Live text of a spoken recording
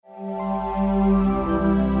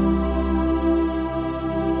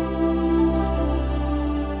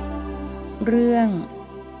เรื่อง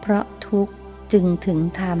เพราะทุกข์จึงถึง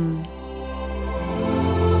ธรรม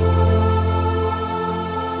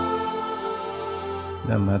น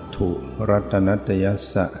มัตถุรัตนัตยัส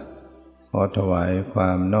สะขอถวายคว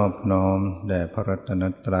ามนอบน้อมแด่พระรัตน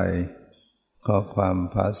ตรัยขอความ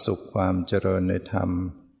ผาสุขความเจริญในธรรม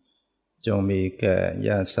จงมีแก่ญ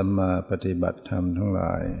าติสัมมาปฏิบัติธรรมทั้งหล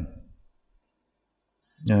าย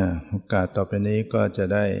โอกาสต่อไปนี้ก็จะ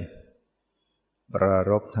ได้ปรา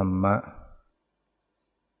รภธรรมะ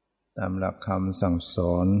ตามหลักคำสั่งส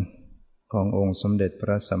อนขององค์สมเด็จพ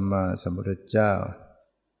ระสัมมาสัมพุทธเจ้า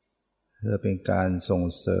เพื่อเป็นการส่ง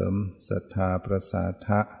เสริมศรัทธาประสาท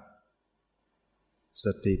ะส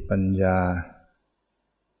ติปัญญา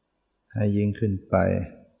ให้ยิ่งขึ้นไป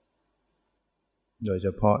โดยเฉ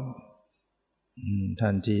พาะท่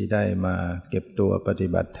านที่ได้มาเก็บตัวปฏิ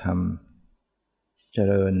บัติธรรมเจ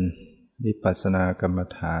ริญวิปัสสนากรรม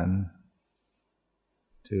ฐาน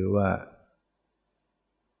ถือว่า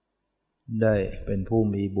ได้เป็นผู้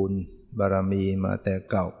มีบุญบารมีมาแต่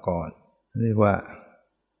เก่าก่อนเรียกว่า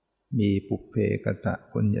มีปุพเพกต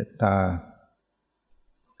ปุญญาตา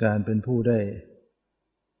การเป็นผู้ได้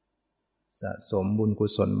สะสมบุญกุ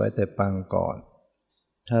ศลไว้แต่ปางก่อน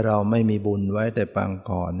ถ้าเราไม่มีบุญไว้แต่ปาง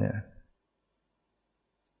ก่อนเนี่ย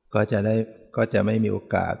ก็จะไม่มีโอ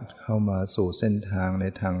กาสเข้ามาสู่เส้นทางใน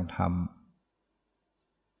ทางธรรม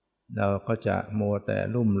เราก็จะมัวแต่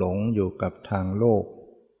ลุ่มหลงอยู่กับทางโลก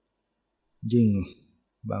ยิ่ง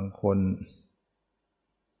บางคน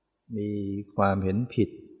มีความเห็นผิด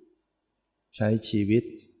ใช้ชีวิต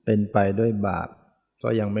เป็นไปด้วยบาปก็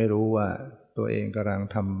ยังไม่รู้ว่าตัวเองกำลัง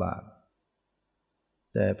ทำบาป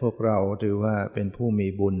แต่พวกเราถือว่าเป็นผู้มี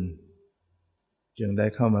บุญจึงได้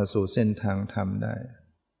เข้ามาสู่เส้นทางธรรมได้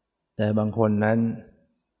แต่บางคนนั้น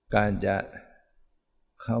การจะ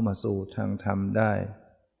เข้ามาสู่ทางธรรมได้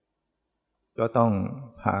ก็ต้อง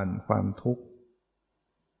ผ่านความทุกข์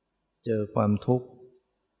เจอความทุกข์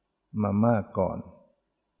มามากก่อน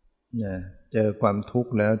เจอความทุก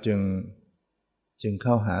ข์แล้วจึงเ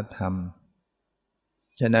ข้าหาธรรม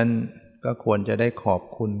ฉะนั้นก็ควรจะได้ขอบ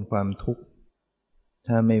คุณความทุกข์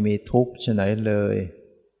ถ้าไม่มีทุกข์ฉะไหนเลย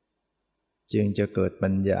จึงจะเกิดปั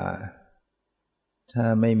ญญาถ้า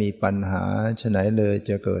ไม่มีปัญหาฉะไหนเลย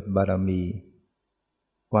จะเกิดบารมี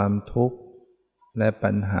ความทุกข์และ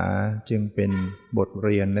ปัญหาจึงเป็นบทเ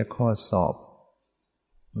รียนและข้อสอบ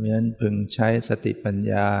เพราะฉะนั้นพึงใช้สติปัญ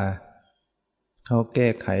ญาเข้าแก้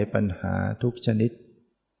ไขปัญหาทุกชนิด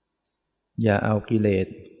อย่าเอากิเลส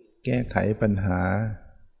แก้ไขปัญหา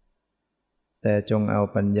แต่จงเอา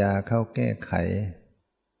ปัญญาเข้าแก้ไข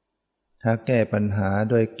ถ้าแก้ปัญหา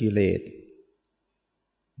ด้วยกิเลส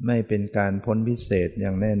ไม่เป็นการพ้นวิเศษอย่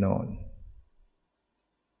างแน่นอน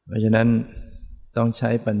เพราะฉะนั้นต้องใช้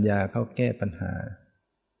ปัญญาเข้าแก้ปัญหา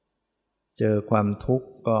เจอความทุกข์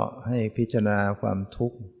ก็ให้พิจารณาความทุ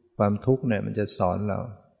กข์ความทุกข์เนี่ยมันจะสอนเรา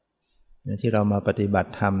อย่างที่เรามาปฏิบั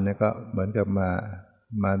ติธรรมเนี่ยก็เหมือนกับ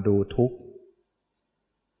มาดูทุกข์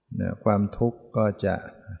นะความทุกข์ก็จะ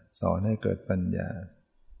สอนให้เกิดปัญญา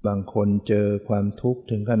บางคนเจอความทุกข์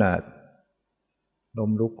ถึงขนาดล้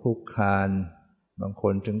มลุกคลุกคลานบางค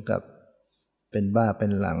นถึงกับเป็นบ้าเป็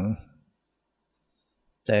นหลัง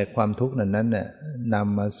แต่ความทุกข์นั้นเนี่ยน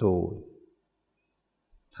ำมาสู่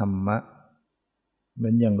ธรรมะเหมื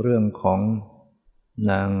อนอย่างเรื่องของ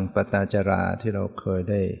นางปตาจาราที่เราเคย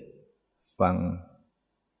ได้ฟัง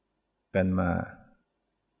กันมา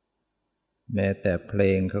แม้แต่เพล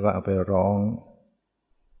งเขาก็เอาไปร้อง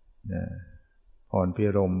นะพรพิ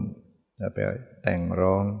รมย์เอาไปแต่ง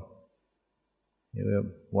ร้องเรียกว่า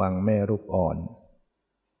วังแม่รูปอ่อน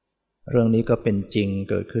เรื่องนี้ก็เป็นจริง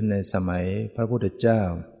เกิดขึ้นในสมัยพระพุทธเจ้า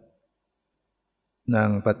นาง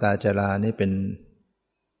ปตาจารานี่เป็น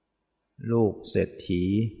ลูกเศรษ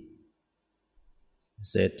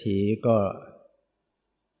ฐีก็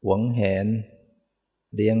หวงแหน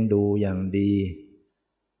เลี้ยงดูอย่างดี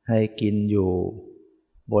ให้กินอยู่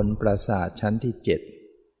บนปราสาทชั้นที่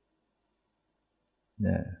7น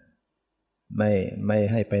ะไม่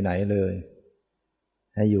ให้ไปไหนเลย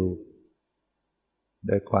ให้อยู่โ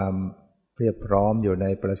ดยความเพียบพร้อมอยู่ใน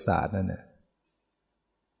ปราสาทนั่นนะ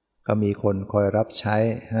ก็มีคนคอยรับใช้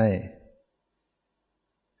ให้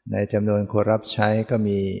ในจำนวนคนรับใช้ก็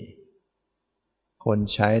มีคน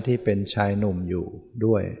ใช้ที่เป็นชายหนุ่มอยู่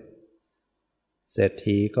ด้วยเศรษ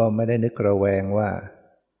ฐีก็ไม่ได้นึกระแวงว่า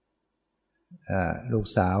ลูก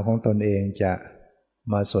สาวของตนเองจะ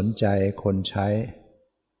มาสนใจคนใช้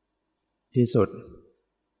ที่สุด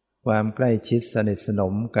ความใกล้ชิดสนิทสน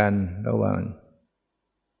มกันระหว่าง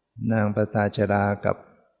นางปตาจารากับ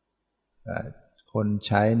คนใ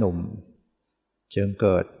ช้หนุ่มจึงเ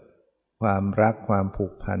กิดความรักความผู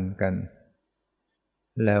กพันกัน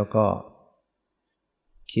แล้วก็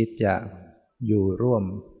คิดจะอยู่ร่วม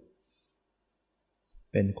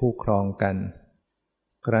เป็นคู่ครองกัน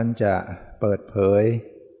ครั้นจะเปิดเผย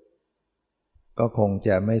ก็คงจ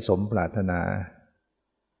ะไม่สมปรารถนา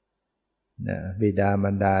บิดาม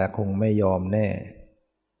ารดาคงไม่ยอมแน่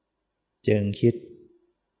จึงคิด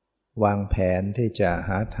วางแผนที่จะห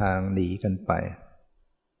าทางหนีกันไป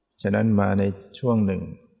ฉะนั้นมาในช่วงหนึ่ง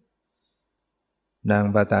นาง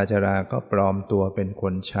ปตาจาราก็ปลอมตัวเป็นค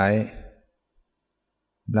นใช้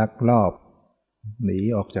ลักลอบหนี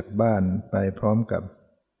ออกจากบ้านไปพร้อมกับ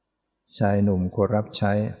ชายหนุ่มคนรับใ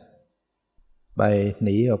ช้ไปห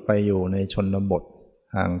นีออกไปอยู่ในชนบท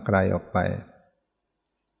ห่างไกลออกไป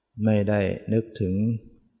ไม่ได้นึกถึง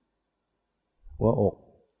หัวอก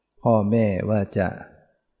พ่อแม่ว่าจะ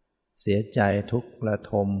เสียใจทุกข์ระ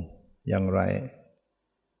ทมอย่างไร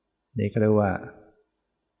นี่ก็เรียกว่า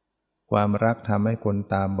ความรักทำให้คน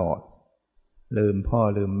ตาบอดลืมพ่อ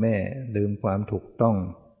ลืมแม่ลืมความถูกต้อง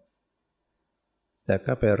แต่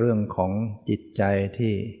ก็เป็นเรื่องของจิตใจ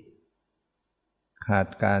ที่ขาด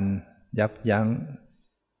การยับยั้ง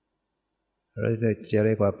หรือจะเ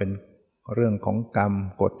รียกว่าเป็นเรื่องของกรรม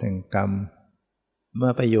กฎแห่งกรรมเมื่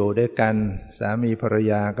อไปอยู่ด้วยกันสามีภรร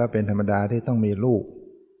ยาก็เป็นธรรมดาที่ต้องมีลูก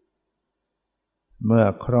เมื่อ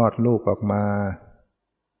คลอดลูกออกมา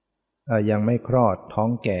ยังไม่คลอดท้อ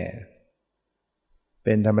งแก่เ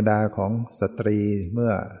ป็นธรรมดาของสตรีเมื่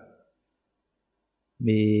อ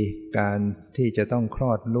มีการที่จะต้องคล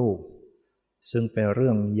อดลูกซึ่งเป็นเรื่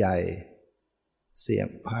องใหญ่เสี่ยง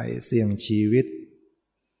ภัยเสี่ยงชีวิต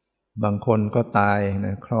บางคนก็ตายน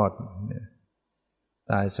ะคลอด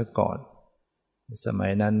ตายซะก่อนสมั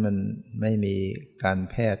ยนั้นมันไม่มีการ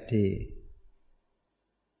แพทย์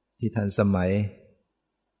ที่ทันสมัย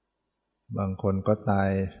บางคนก็ตาย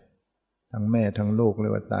ทั้งแม่ทั้งลูกเรี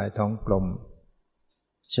ยกว่าตายท้องกลม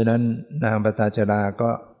ฉะนั้นนางปตาจารา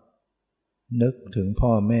ก็นึกถึงพ่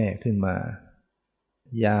อแม่ขึ้นมา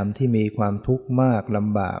ยามที่มีความทุกข์มากล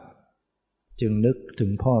ำบากจึงนึกถึ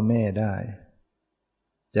งพ่อแม่ได้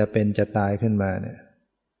จะเป็นจะตายขึ้นมาเนี่ย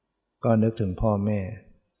ก็นึกถึงพ่อแม่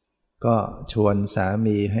ก็ชวนสา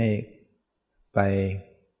มีให้ไป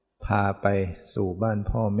พาไปสู่บ้าน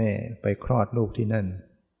พ่อแม่ไปคลอดลูกที่นั่น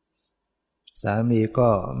สามีก็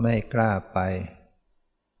ไม่กล้าไป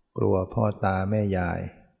กลัวพ่อตาแม่ยาย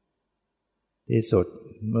ที่สุด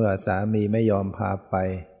เมื่อสามีไม่ยอมพาไป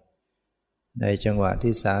ในจังหวะ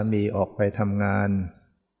ที่สามีออกไปทำงาน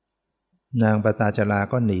นางปตาจารา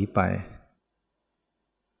ก็หนีไป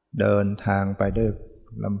เดินทางไปด้วย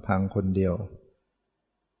ลำพังคนเดียว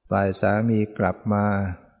ฝ่ายสามีกลับมา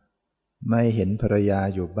ไม่เห็นภรรยา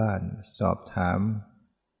อยู่บ้านสอบถาม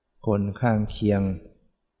คนข้างเคียง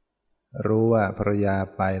รู้ว่าภรรยา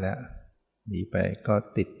ไปแล้วหนีไปก็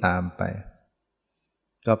ติดตามไป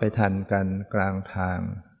ก็ไปทันกันกลางทาง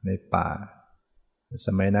ในป่าส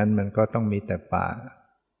มัยนั้นมันก็ต้องมีแต่ป่า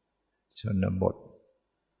ชนบท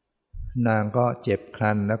นางก็เจ็บค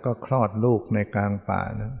รันแล้วก็คลอดลูกในกลางป่า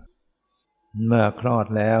นะเมื่อคลอด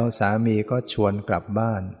แล้วสามีก็ชวนกลับ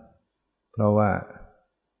บ้านเพราะว่า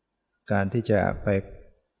การที่จะ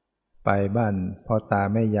ไปบ้านพ่อตา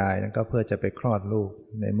แม่ยายนั้นก็เพื่อจะไปคลอดลูก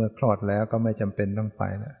ในเมื่อคลอดแล้วก็ไม่จำเป็นต้องไป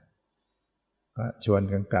แล้วก็ชวน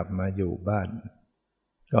กันกลับมาอยู่บ้าน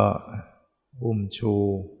ก็อุ้มชู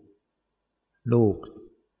ลูก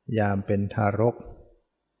ยามเป็นทารก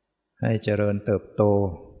ให้เจริญเติบโต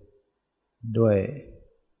ด้วย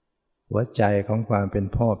หัวใจของความเป็น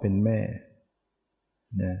พ่อเป็นแม่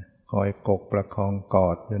นะคอยกกประคองกอ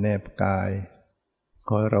ดอยู่แนบกาย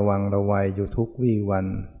คอยระวังระวัยอยู่ทุกวี่วัน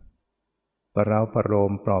ประเร้าประโล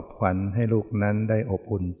มปลอบขวัญให้ลูกนั้นได้อบ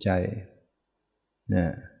อุ่นใจนะ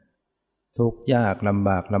ทุกข์ยากลำบ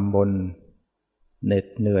ากลำบนเหน็ด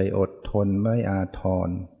เหนื่อยอดทนไม่อาทร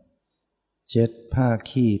เช็ดผ้า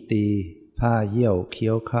ขี้ตีผ้าเยี่ยวเคี้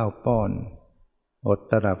ยวข้าวป้อนอด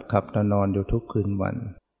ตลับขับตะนอนอยู่ทุกคืนวัน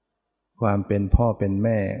ความเป็นพ่อเป็นแ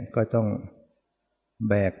ม่ก็ต้อง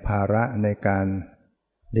แบกภาระในการ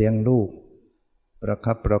เลี้ยงลูกประ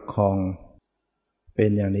คับประคองเป็น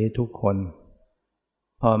อย่างนี้ทุกคน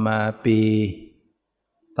พอมาปี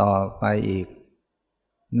ต่อไปอีก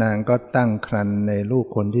นางก็ตั้งครรภ์ในลูก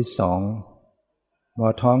คนที่สองพอ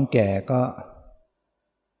ท้องแก่ก็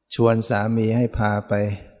ชวนสามีให้พาไป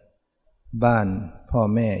บ้านพ่อ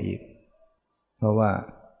แม่อีกเพราะว่า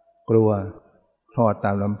กลัวคลอดต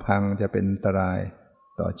ามลำพังจะเป็นอันตราย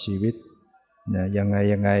ต่อชีวิตนะยัง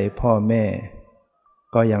ไงพ่อแม่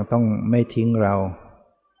ก็ยังต้องไม่ทิ้งเรา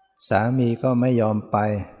สามีก็ไม่ยอมไป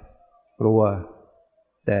กลัว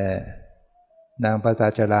แต่นางปตา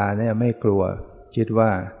จาราเนี่ยไม่กลัวคิดว่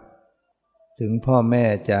าถึงพ่อแม่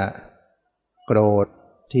จะโกรธ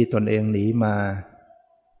ที่ตนเองหนีมา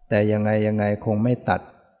แต่ยังไงคงไม่ตัด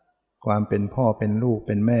ความเป็นพ่อเป็นลูกเ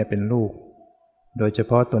ป็นแม่เป็นลูกโดยเฉ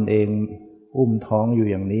พาะตนเองอุ้มท้องอยู่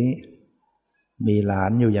อย่างนี้มีหลา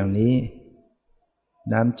นอยู่อย่างนี้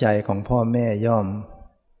น้ำใจของพ่อแม่ย่อม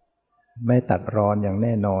ไม่ตัดรอนอย่างแ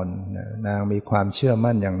น่นอนนางมีความเชื่อ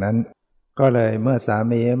มั่นอย่างนั้นก็เลยเมื่อสา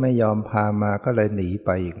มีไม่ยอมพามาก็เลยหนีไป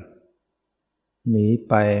อีกหนี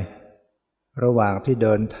ไประหว่างที่เ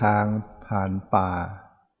ดินทางผ่านป่า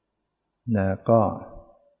ก็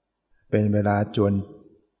เป็นเวลาจวน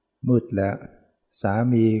มืดแล้วสา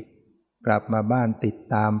มีกลับมาบ้านติด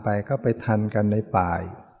ตามไปก็ไปทันกันในป่า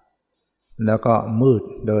แล้วก็มืด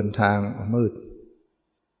เดินทางมืด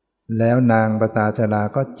แล้วนางปตาจารา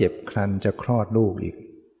ก็เจ็บครันจะคลอดลูกอีก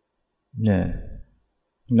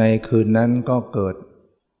ในคืนนั้นก็เกิด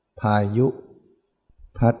พายุ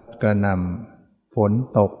พัดกระหน่ำฝน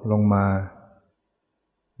ตกลงมา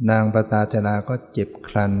นางปตาจาราก็เจ็บค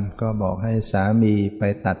รันก็บอกให้สามีไป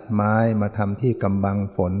ตัดไม้มาทำที่กำบัง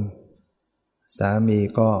ฝนสามี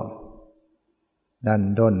ก็ดัน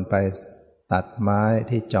ด้นไปตัดไม้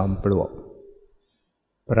ที่จอมปลวก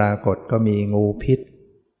ปรากฏก็มีงูพิษ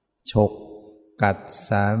ฉกกัดส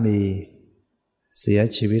ามีเสีย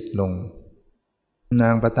ชีวิตลงนา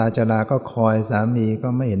งปตาจาราก็คอยสามีก็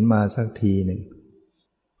ไม่เห็นมาสักทีหนึ่ง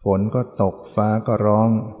ฝนก็ตกฟ้าก็ร้อง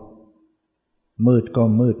มืดก็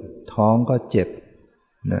มืดท้องก็เจ็บ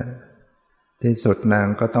ที่สุดนาง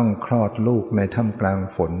ก็ต้องคลอดลูกในท่ามกลาง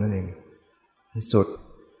ฝนนั่นเองที่สุด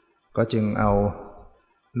ก็จึงเอา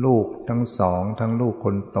ลูกทั้งสองทั้งลูกค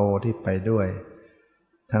นโตที่ไปด้วย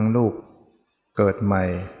ทั้งลูกเกิดใหม่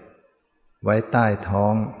ไว้ใต้ท้อ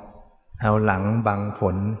งเอาหลังบังฝ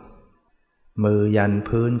นมือยัน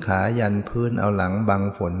พื้นขายันพื้นเอาหลังบัง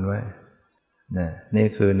ฝนไว้นี่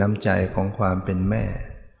คือน้ำใจของความเป็นแม่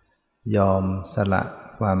ยอมสละ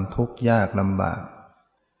ความทุกข์ยากลำบาก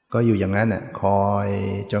ก็อยู่อย่างนั้นคอย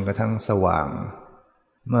จนกระทั่งสว่าง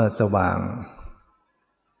เมื่อสว่าง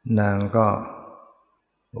นางก็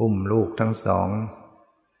อุ้มลูกทั้งสอง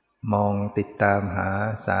มองติดตามหา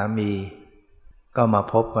สามีก็มา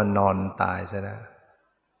พบว่านอนตายซะแล้ว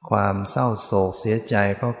ความเศร้าโศกเสียใจ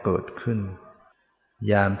ก็เกิดขึ้น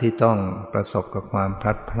ยามที่ต้องประสบกับความพ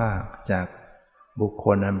ลัดพรากจากบุคค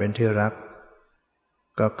ลอันเป็นที่รัก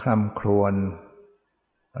ก็คร่ำครวญ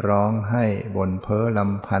ร้องไห้บ่นเพ้อร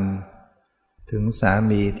ำพันถึงสา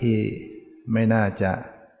มีที่ไม่น่าจะ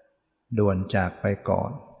ด่วนจากไปก่อ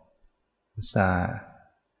นอุตส่าห์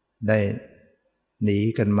ได้หนี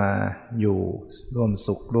กันมาอยู่ร่วม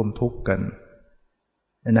สุขร่วมทุกข์กัน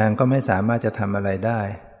นางก็ไม่สามารถจะทำอะไรได้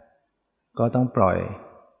ก็ต้องปล่อย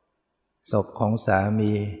ศพของสา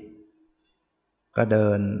มีก็เดิ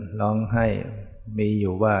นร้องไห้มีอ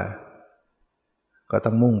ยู่ว่าก็ต้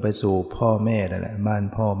องมุ่งไปสู่พ่อแม่นั่นแหละบ้าน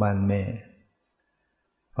พ่อบ้านแม่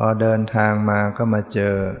พอเดินทางมาก็มาเจ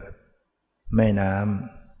อแม่น้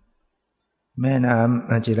ำ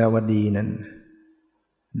อจิรวดีนั้น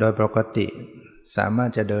โดยปกติสามารถ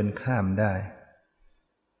จะเดินข้ามได้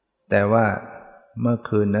แต่ว่าเมื่อ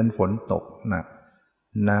คืนนั้นฝนตกหนัก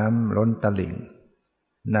น้ำล้นตลิ่ง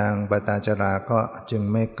นางปตาจาราก็จึง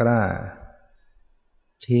ไม่กล้า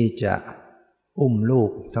ที่จะอุ้มลู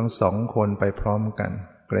กทั้งสองคนไปพร้อมกัน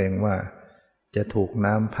เกรงว่าจะถูก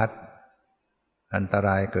น้ำพัดอันตร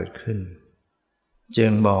ายเกิดขึ้นจึ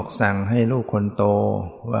งบอกสั่งให้ลูกคนโต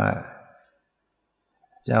ว่า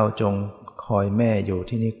เจ้าจงคอยแม่อยู่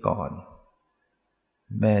ที่นี่ก่อน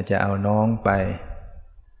แม่จะเอาน้องไป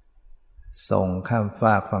ส่งข้ามฟ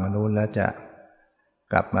ากฝั่งนู้นแล้วจะ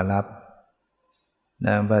กลับมารับน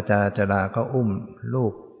างปตาจาราก็อุ้มลู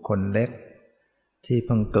กคนเล็กที่เ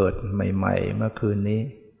พิ่งเกิดใหม่ๆเมื่อคืนนี้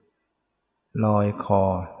ลอยคอ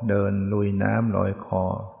เดินลุยน้ำลอยคอ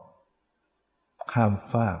ข้าม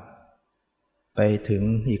ฟากไปถึง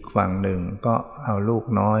อีกฝั่งหนึ่งก็เอาลูก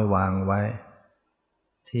น้อยวางไว้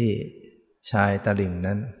ที่ชายตลิ่ง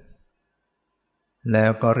นั้นแล้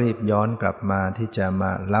วก็รีบย้อนกลับมาที่จะม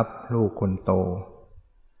ารับลูกคนโต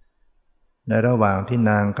ในระหว่างที่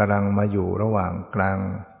นางกำลังมาอยู่ระหว่างกลาง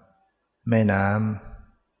แม่น้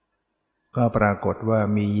ำก็ปรากฏว่า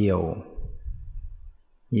มีเหยี่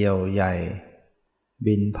ยวใหญ่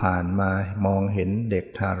บินผ่านมามองเห็นเด็ก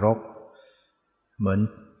ทารกเหมือน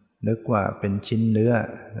นึกว่าเป็นชิ้นเนื้อ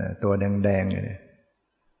ตัวแดง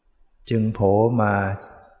ๆจึงโผล่มา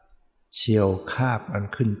เฉี่ยวคาบอัน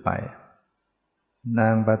ขึ้นไปนา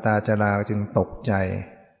งปตาจาราจึงตกใจ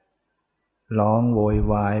ร้องโวย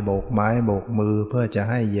วายโบกไม้โบกมือเพื่อจะ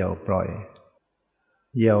ให้เหยี่ยวปล่อย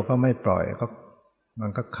เหยี่ยวก็ไม่ปล่อยก็มัน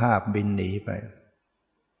ก็คาบบินหนีไป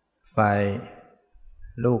ฝ่าย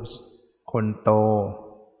ลูกคนโต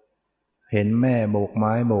เห็นแม่โบกไ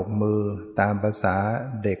ม้โบกมือตามภาษา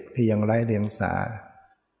เด็กที่ยังไร้เดียงสา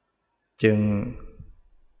จึง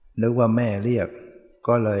นึกว่าแม่เรียก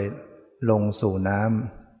ก็เลยลงสู่น้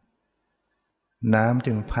ำน้ำ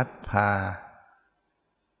จึงพัดพา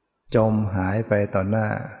จมหายไปต่อหน้า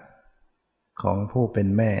ของผู้เป็น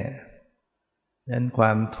แม่นั้นคว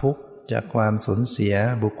ามทุกข์จากความสูญเสีย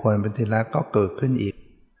บุคคลเป็นที่รักก็เกิดขึ้นอีก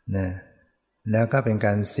นะแล้วก็เป็นก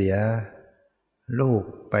ารเสียลูก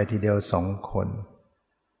ไปทีเดียว2 คน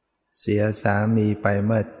เสียสามีไปเ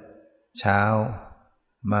มื่อเช้า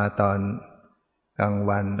มาตอนกลาง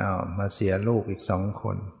วันมาเสียลูกอีก2 ค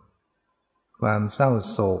นความเศร้า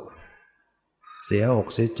โศกเสียอก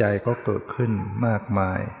เสียใจก็เกิดขึ้นมากม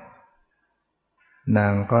ายนา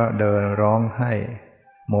งก็เดินร้องไห้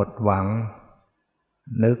หมดหวัง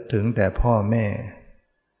นึกถึงแต่พ่อแม่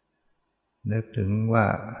นึกถึงว่า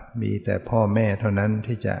มีแต่พ่อแม่เท่านั้น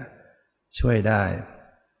ที่จะช่วยได้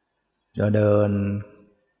ก็เดิน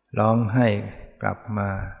ร้องไห้กลับมา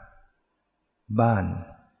บ้าน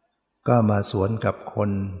ก็มาสวนกับคน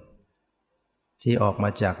ที่ออกมา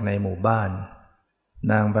จากในหมู่บ้าน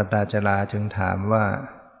นางปตาจาราจึงถามว่า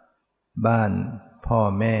บ้านพ่อ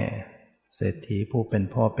แม่เศรษฐีผู้เป็น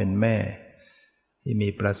พ่อเป็นแม่ที่มี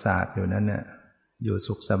ปราสาทอยู่นั้นน่ะอยู่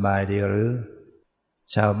สุขสบายดีหรือ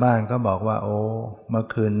ชาวบ้านก็บอกว่าโอ้เมื่อ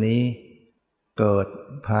คืนนี้เกิด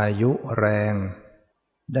พายุแรง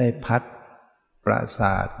ได้พัดปราส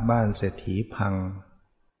าทบ้านเศรษฐีพัง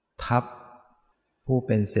ทับผู้เ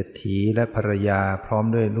ป็นเศรษฐีและภรรยาพร้อม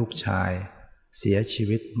ด้วยลูกชายเสียชี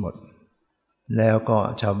วิตหมดแล้วก็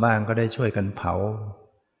ชาวบ้านก็ได้ช่วยกันเผา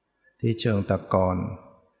ที่เชิงตะกอน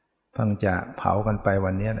เพิ่งจะเผากันไป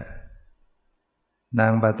วันนี้น่ะนา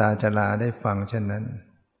งปตาจาราได้ฟังเช่นนั้น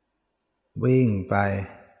วิ่งไป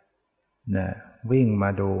นะวิ่งมา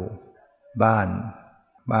ดูบ้า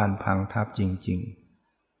นพังทับจริง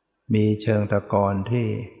ๆมีเชิงตะกอนที่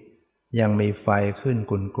ยังมีไฟขึ้น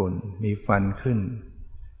กุ่นๆมีฟันขึ้น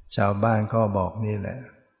ชาวบ้านก็บอกนี่แหละ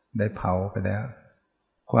ได้เผาไปแล้ว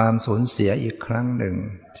ความสูญเสียอีกครั้งหนึ่ง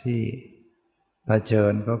ที่เผชิ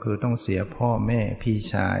ญก็คือต้องเสียพ่อแม่พี่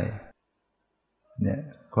ชายเนี่ย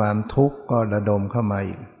ความทุกข์ก็ระดมเข้ามา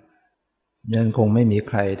อีกยังคงไม่มี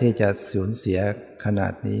ใครที่จะสูญเสียขนา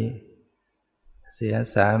ดนี้เสีย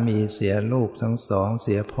สามีเสียลูกทั้งสองเ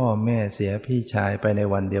สียพ่อแม่เสียพี่ชายไปใน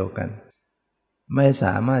วันเดียวกันไม่ส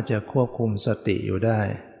ามารถจะควบคุมสติอยู่ได้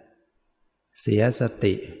เสียส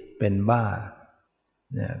ติเป็นบ้า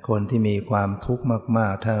เนี่ยคนที่มีความทุกข์มา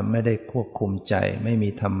กๆถ้าไม่ได้ควบคุมใจไม่มี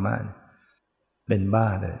ธรรมะเป็นบ้า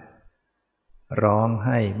เลยร้องไ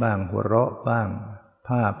ห้บ้างหัวเราะบ้าง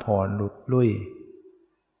ผ้าผ่อนหลุดลุ่ย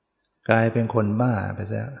กลายเป็นคนบ้าไป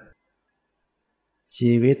ซะ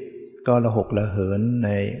ชีวิตก็ระหกระเหินใน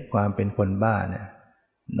ความเป็นคนบ้าเนี่ย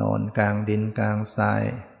นอนกลางดินกลางทราย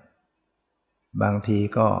บางที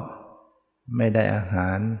ก็ไม่ได้อาห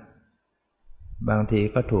ารบางที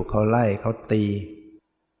ก็ถูกเขาไล่เขาตี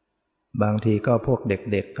บางทีก็พวกเ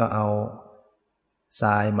ด็กๆก็เอาท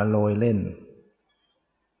รายมาโรยเล่น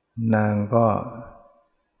นางก็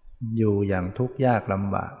อยู่อย่างทุกข์ยากล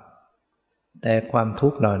ำบากแต่ความทุ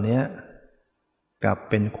กข์เหล่านี้กลับ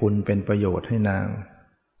เป็นคุณเป็นประโยชน์ให้นาง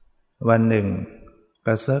วันหนึ่งก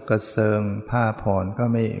ระเซาะกระเซิงผ้าผ่อนก็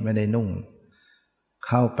ไม่ได้นุ่งเ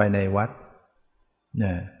ข้าไปในวัดเ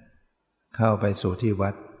นี่ยเข้าไปสู่ที่วั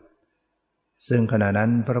ดซึ่งขณะนั้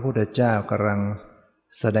นพระพุทธเจ้ากำลัง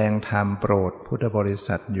แสดงธรรมโปรดพุทธบริ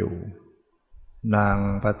ษัทอยู่นาง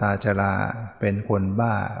ปตาจาราเป็นคน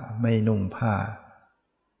บ้าไม่นุ่งผ้า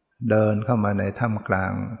เดินเข้ามาในถ้ำกลา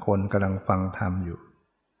งคนกำลังฟังธรรมอยู่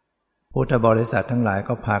พุทธบริษัททั้งหลาย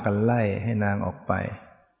ก็พากันไล่ให้นางออกไป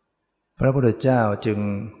พระพุทธเจ้าจึง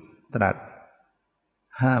ตรัส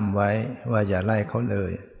ห้ามไว้ว่าอย่าไล่เขาเล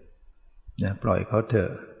ยนะปล่อยเขาเถอ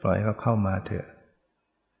ะปล่อยเขาเข้ามาเถอะ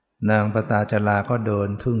นางปตาจาราก็เดิน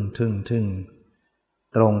ทึ่ง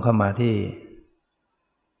ตรงเข้ามาที่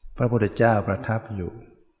พระพุทธเจ้าประทับอยู่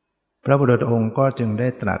พระพุทธองค์ก็จึงได้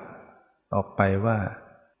ตรัสออกไปว่า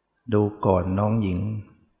ดูก่อนน้องหญิง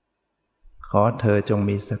ขอเธอจง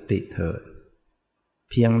มีสติเถิด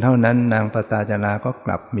เพียงเท่านั้นนางปตาจาราก็ก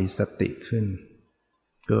ลับมีสติขึ้น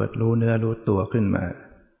เกิดรู้เนื้อรู้ตัวขึ้นมา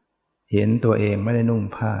เห็นตัวเองไม่ได้นุ่ง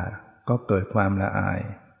ผ้าก็เกิดความละอาย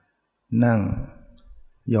นั่ง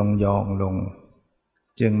ยองลง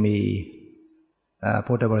จึงมี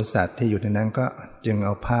พุทธบริษัทที่อยู่ในนั้นก็จึงเอ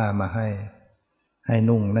าผ้ามาให้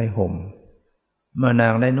นุ่งได้ห่มเมื่อนา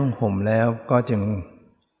งได้นุ่งห่มแล้วก็จึง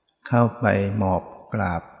เข้าไปหมอบกร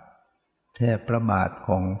าบแทบพระบาทข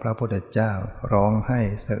องพระพุทธเจ้าร้องไห้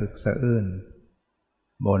สะอึกสะอื้น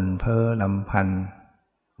บ่นเพ้อลำพัน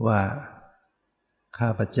ว่าข้า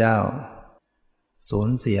พเจ้าสูญ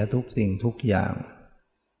เสียทุกสิ่งทุกอย่าง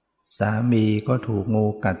สามีก็ถูกงู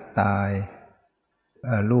กัดตาย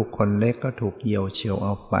ลูกคนเล็กก็ถูกเหยี่ยวเฉียวเอ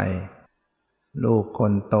าไปลูกค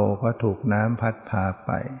นโตก็ถูกน้ำพัดพาไ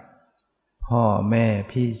ปพ่อแม่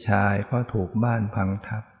พี่ชายก็ถูกบ้านพัง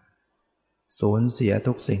ทับสูญเสีย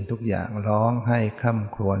ทุกสิ่งทุกอย่างร้องไห้คร่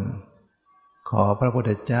ำครวญขอพระพุท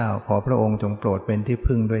ธเจ้าขอพระองค์จงโปรดเป็นที่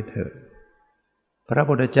พึ่งด้วยเถิดพระ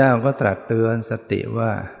พุทธเจ้าก็ตรัสเตือนสติว่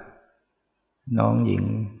าน้องหญิง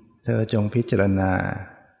เธอจงพิจารณา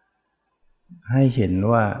ให้เห็น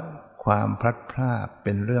ว่าความพลัดพรากเ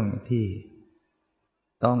ป็นเรื่องที่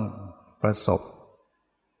ต้องประสบ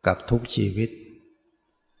กับทุกชีวิต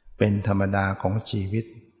เป็นธรรมดาของชีวิต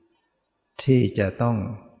ที่จะต้อง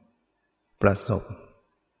ประสบ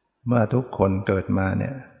เมื่อทุกคนเกิดมาเนี่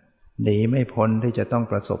ยหนีไม่พ้นที่จะต้อง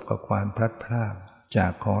ประสบกับความพลัดพรากจา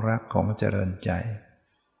กของรักของเจริญใจ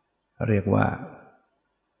เรียกว่า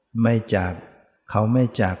ไม่จากเขาไม่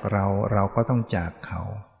จากเราเราก็ต้องจากเขา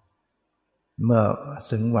เมื่อ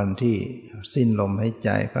ถึงวันที่สิ้นลมหายใจ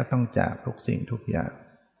ก็ต้องจากทุกสิ่งทุกอย่าง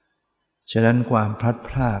ฉะนั้นความพลัดพ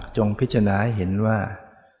รากจงพิจารณาเห็นว่า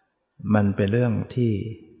มันเป็นเรื่องที่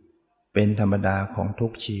เป็นธรรมดาของทุ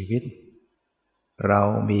กชีวิตเรา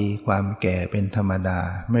มีความแก่เป็นธรรมดา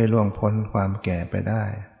ไม่ล่วงพ้นความแก่ไปได้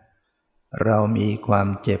เรามีความ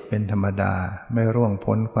เจ็บเป็นธรรมดาไม่ล่วง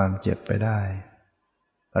พ้นความเจ็บไปได้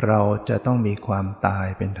เราจะต้องมีความตาย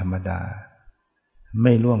เป็นธรรมดาไ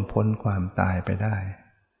ม่ล่วงพ้นความตายไปได้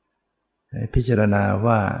พิจารณา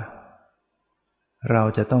ว่าเรา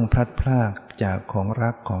จะต้องพลัดพรากจากของรั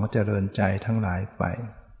กของเจริญใจทั้งหลายไป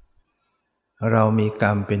เรามีกร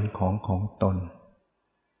รมเป็นของตน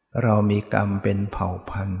เรามีกรรมเป็นเผ่า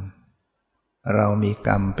พันธุ์เรามีก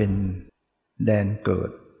รรมเป็นแดนเกิ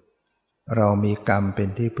ดเรามีกรรมเป็น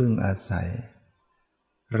ที่พึ่งอาศัย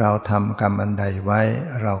เราทำกรรมอันใดไว้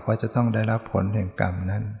เราก็จะต้องได้รับผลแห่งกรรม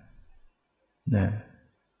นั้นนะ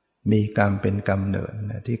มีกรรมเป็นกำเนิด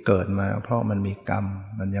นะที่เกิดมาเพราะมันมีกรรม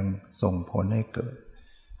มันยังส่งผลให้เกิด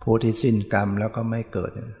ผู้ที่สิ้นกรรมแล้วก็ไม่เกิ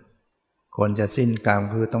ดคนจะสิ้นกรรม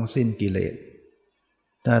คือต้องสิ้นกิเลส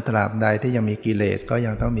ถ้าตราบใดที่ยังมีกิเลสก็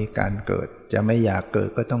ยังต้องมีการเกิดจะไม่อยากเกิด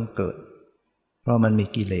ก็ต้องเกิดเพราะมันมี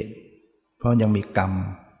กิเลสเพราะยังมีกรรม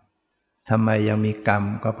ทำไมยังมีกรรม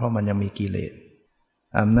ก็เพราะมันยังมีกิเลส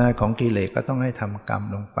อำนาจของกิเลสก็ต้องให้ทำกรรม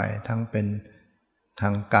ลงไปทั้งเป็นทา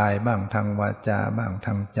งกายบ้างทางวาจาบ้างท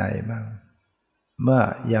างใจบ้างเมื่อ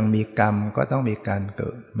ยังมีกรรมก็ต้องมีการเ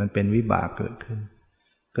กิดมันเป็นวิบากเกิดขึ้น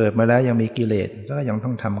เกิดมาแล้วยังมีกิเลสก็ยังต้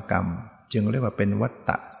องทำกรรมจึงเรียกว่าเป็นวัฏ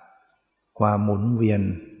ฏะความหมุนเวียน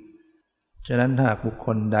ฉะนั้นถ้าบุคค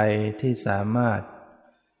ลใดที่สามารถ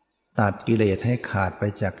ตัดกิเลสให้ขาดไป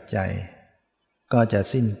จากใจก็จะ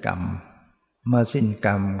สิ้นกรรมเมื่อสิ้นก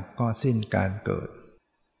รรมก็สิ้นการเกิด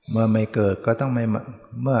เมื่อไม่เกิดก็ต้องไม่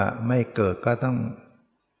เมื่อไม่เกิด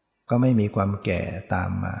ก็ไม่มีความแก่ตาม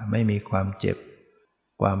มาไม่มีความเจ็บ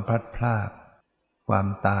ความพลัดพรากความ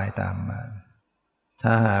ตายตามมาถ้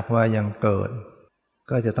าหากว่ายังเกิด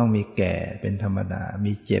ก็จะต้องมีแก่เป็นธรรมดา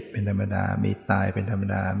มีเจ็บเป็นธรรมดามีตายเป็นธรรม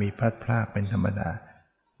ดามีพลัดพรากเป็นธรรมดา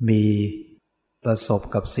มีประสบ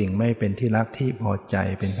กับสิ่งไม่เป็นที่รักที่พอใจ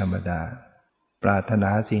เป็นธรรมดาปรารถนา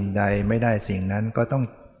สิ่งใดไม่ได้สิ่งนั้นก็ต้อง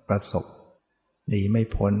ประสบหนีไม่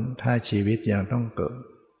พ้นถ้าชีวิตยังต้องเกิด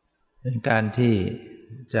เป็นการที่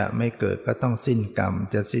จะไม่เกิดก็ต้องสิ้นกรรม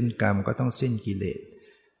จะสิ้นกรรมก็ต้องสิ้นกิเลส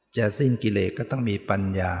จะสิ้นกิเลสก็ต้องมีปัญ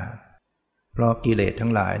ญาเพราะกิเลสทั้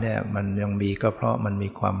งหลายเนี่ยมันยังมีก็เพราะมันมี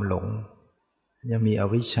ความหลงยังมีอ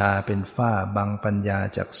วิชชาเป็นฝ้าบังปัญญา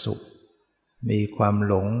จักษุมีความ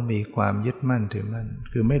หลงมีความยึดมั่นถือมั่น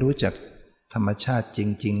คือไม่รู้จักธรรมชาติจ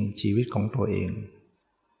ริงๆชีวิตของตัวเอง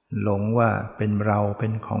หลงว่าเป็นเราเป็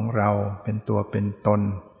นของเราเป็นตัวเป็นตน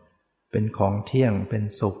เป็นของเที่ยงเป็น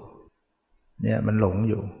สุขเนี่ยมันหลง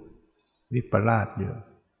อยู่วิปลาสอยู่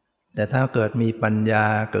แต่ถ้าเกิดมีปัญญา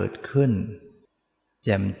เกิดขึ้นแ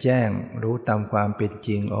จ่มแจ้งรู้ตามความเป็นจ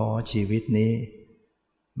ริงอ๋อชีวิตนี้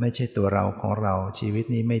ไม่ใช่ตัวเราของเราชีวิต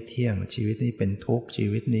นี้ไม่เที่ยงชีวิตนี้เป็นทุกข์ชี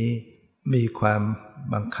วิตนี้มีความ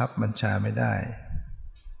บังคับบัญชาไม่ได้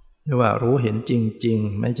หรือว่ารู้เห็นจริง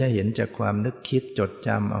ๆไม่ใช่เห็นจากความนึกคิดจดจ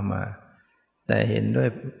ำเอามาแต่เห็นด้วย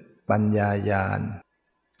ปัญญาญาณ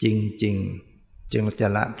จริงๆจึงจะ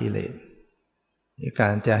ละกิเลสกา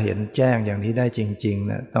รจะเห็นแจ้งอย่างนี้ได้จริงๆ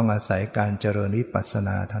นะต้องอาศัยการเจริญวิปัสสน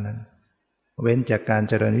าเท่านั้นเว้นจากการ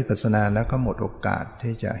เจริญวิปัสสนาแล้วก็หมดโอกาส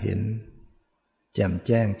ที่จะเห็นแจ่มแ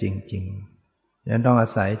จ้งจริงๆดังนั้นต้องอา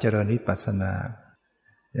ศัยเจริญวิปัสสนา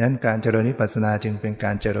ดังนั้นการเจริญวิปัสสนาจึงเป็นก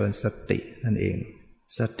ารเจริญสตินั่นเอง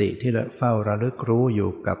สติที่เฝ้าระลึกรู้อ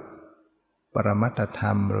ยู่กับปรมัตถธร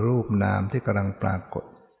รมรูปนามที่กำลังปรากฏ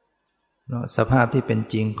สภาพที่เป็น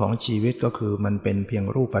จริงของชีวิตก็คือมันเป็นเพียง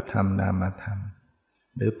รูปธรรมนามธรรม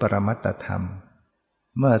หรือปรมัตถธรรม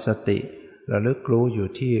เมื่อสติ ระลึกรู้อยู่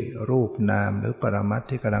ที่รูปนามหรือปรมัตถ์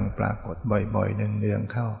ที่กำลังปรากฏบ่อยๆเนือง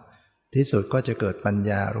ๆเข้าที่สุดก็จะเกิดปัญ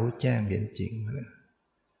ญารู้แจ้งเห็นจริง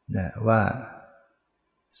นะว่า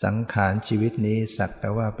สังขารชีวิตนี้สักแต่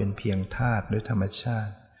ว่าเป็นเพียงธาตุหรือธรรมชา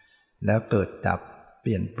ติแล้วเกิดดับเป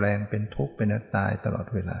ลี่ยนแปลงเป็นทุกข์เป็นอนัตตาตลอด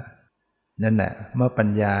เวลานั่นแหละเมื่อปัญ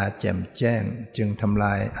ญาแจ่มแจ้งจึงทำล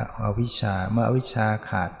ายอวิชชาเมื่ออวิชชา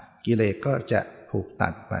ขาดกิเลสก็จะถูกตั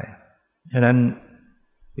ดไปฉะนั้น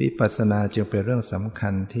วิปัสสนาจึงเป็นเรื่องสำคั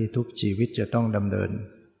ญที่ทุกชีวิตจะต้องดำเนิน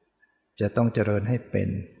จะต้องเจริญให้เป็น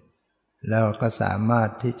แล้วก็สามารถ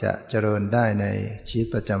ที่จะเจริญได้ในชีวิต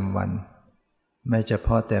ประจำวันไม่เฉพ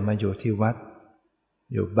าะแต่มาอยู่ที่วัด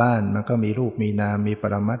อยู่บ้านมันก็มีรูปมีนามมีป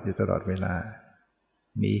รมัตถ์อยู่ตลอดเวลา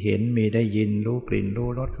มีเห็นมีได้ยินรู้กลิ่นรู้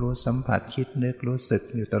รสรู้สัมผัสคิดนึกรู้สึก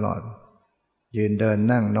อยู่ตลอดยืนเดิน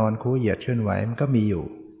นั่งนอนคู่เหยียดเคลื่อนไหวมันก็มีอยู่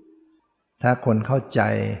ถ้าคนเข้าใจ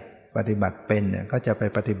ปฏิบัติเป็นเนี่ยก็จะไป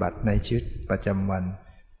ปฏิบัติในชีวิตประจำวัน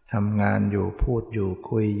ทำงานอยู่พูดอยู่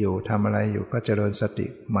คุยอยู่ทำอะไรอยู่ก็เจริญสติ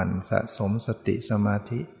หมั่นสะสมสติสมา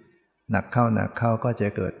ธิหนักเข้าก็จะ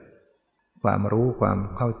เกิดความรู้ความ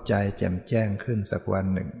เข้าใจแจ่มแจ้งขึ้นสักวัน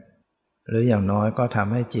หนึ่งหรืออย่างน้อยก็ท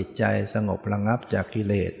ำให้จิตใจสงบระงับจากกิ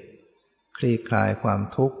เลสคลี่คลายความ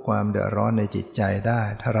ทุกข์ความเดือดร้อนในจิตใจได้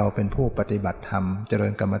ถ้าเราเป็นผู้ปฏิบัติธรรมเจริ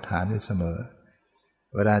ญกรรมฐานอยู่เสมอ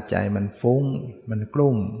เวลาใจมันฟุ้งมันก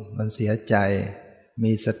ลุ้มมันเสียใจ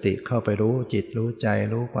มีสติเข้าไปรู้จิตรู้ใจ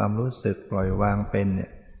รู้ความรู้สึกปล่อยวางเป็นเนี่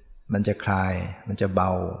ยมันจะคลายมันจะเบ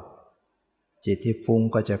าจิตที่ฟุ้ง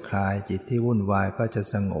ก็จะคลายจิตที่วุ่นวายก็จะ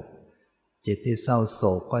สงบจิตที่เศร้าโศ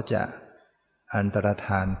กก็จะอันตรธ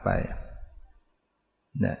านไป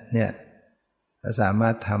เนี่ยเราสามา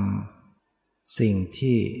รถทำสิ่ง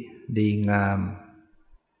ที่ดีงาม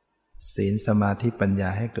ศีลสมาธิปัญญา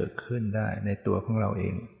ให้เกิดขึ้นได้ในตัวของเราเอ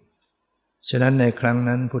งฉะนั้นในครั้ง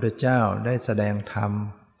นั้นพุทธเจ้าได้แสดงธรรม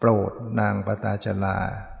โปรดนางปตาจารา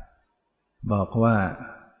บอกว่า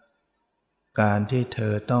การที่เธ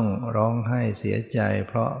อต้องร้องไห้เสียใจ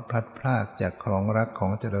เพราะพลัดพรากจากของรักขอ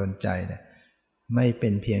งเจริญใจเนี่ยไม่เป็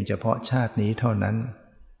นเพียงเฉพาะชาตินี้เท่านั้น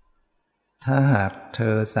ถ้าหากเธ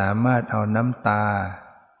อสามารถเอาน้ำตา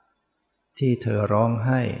ที่เธอร้องไ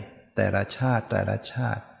ห้แต่ละชา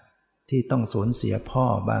ติที่ต้องสูญเสียพ่อ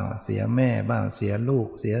บ้างเสียแม่บ้างเสียลูก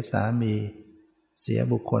เสียสามีเสีย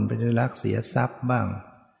บุคคลเป็นที่รักเสียทรัพย์บ้าง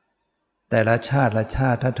แต่ละชาติ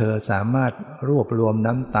ถ้าเธอสามารถรวบรวม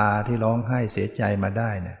น้ำตาที่ร้องไห้เสียใจมาไ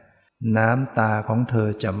ด้เนี่ยน้ำตาของเธอ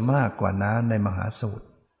จะมากกว่าน้ำในมหาสมุทร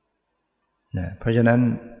นะเพราะฉะนั้น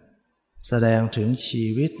แสดงถึงชี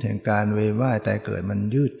วิตแห่งการเวียนว่ายตายเกิดมัน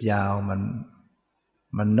ยืดยาว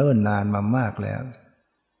มันเนิ่นนานมามากแล้ว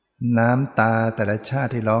น้ำตาแต่ละชา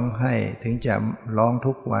ติที่ร้องไห้ถึงจะร้อง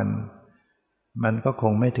ทุกวันมันก็ค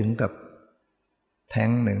งไม่ถึงกับแท้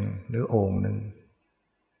งหนึ่งหรือโอ่งหนึ่ง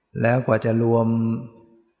แล้วกว่าจะรวม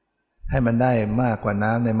ให้มันได้มากกว่า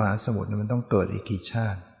น้ำในมหาสมุทรมันต้องเกิดอีกกี่ชา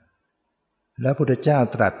ติแล้วพระพุทธเจ้า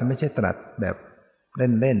ตรัสไม่ใช่ตรัสแบบเ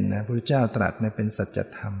ล่นๆนะพระพุทธเจ้าตรัสเนี่ยเป็นสัจ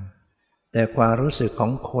ธรรมแต่ความรู้สึกขอ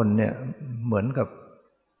งคนเนี่ยเหมือนกับ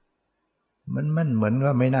มันเหมือน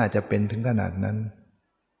ว่าไม่น่าจะเป็นถึงขนาดนั้น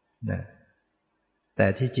นะแต่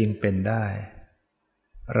ที่จริงเป็นได้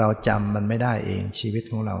เราจำมันไม่ได้เองชีวิต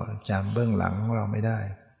ของเราจำเบื้องหลังของเราไม่ได้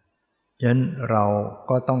ฉะนั้นเรา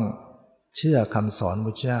ก็ต้องเชื่อคำสอนพระ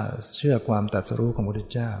พุทธเจ้าเชื่อความตรัสรู้ของพระพุทธ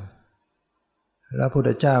เจ้าแล้วพระพุทธ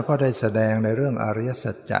เจ้าก็ได้แสดงในเรื่องอริย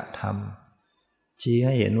สัจธรรมชี้ใ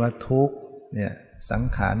ห้เห็นว่าทุกข์เนี่ยสัง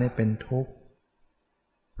ขารเนี่ยเป็นทุกข์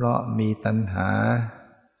เพราะมีตัณหา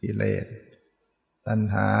กิเลสตัณ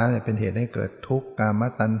หาเนี่ยเป็นเหตุให้เกิดทุกข์กาม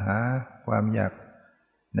ตัณหาความอยาก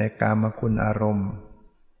ในกามคุณอารมณ์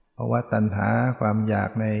ภวตัณหาความอยาก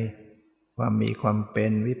ในความมีความเป็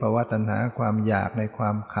นวิภวตัณหาความอยากในควา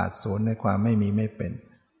มขาดสูญในความไม่มีไม่เป็น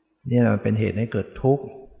นี่แหละมันเป็นเหตุให้เกิดทุกข์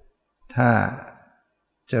ถ้า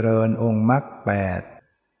เจริญองค์มรรค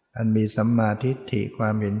8อันมีสัมมาทิฏฐิควา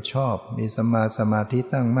มเห็นชอบมีสัมมาสมาธิ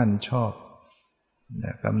ตั้งมั่นชอบ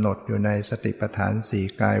กำหนดอยู่ในสติปัฏฐาน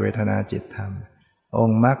4กายเวทนาจิตธรรมอง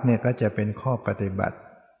ค์มรรคเนี่ยก็จะเป็นข้อปฏิบัติ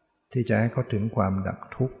ที่จะให้เขาถึงความดับ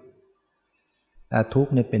ทุกข์ทุก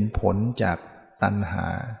ข์เนี่ยเป็นผลจากตัณห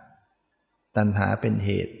าเป็นเห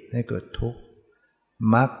ตุให้เกิดทุกข์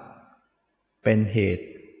มรรคเป็นเหตุ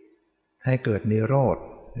ให้เกิดนิโรธ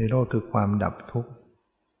คือความดับทุกข์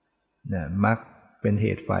มรรคเป็นเห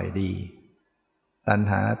ตุฝ่ายดีตัณ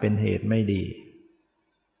หาเป็นเหตุไม่ดี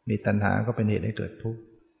มีตัณหาก็เป็นเหตุให้เกิดทุกข์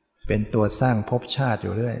เป็นตัวสร้างภพชาติอ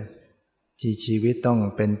ยู่เรื่อยที่ชีวิตต้อง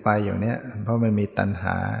เป็นไปอย่างนี้เพราะมันมีตัณห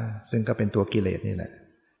าซึ่งก็เป็นตัวกิเลสนี่แหละ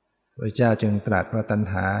พระเจ้าจึงตรัสว่าตัณ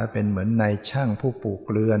หาเป็นเหมือนนายช่างผู้ปลูก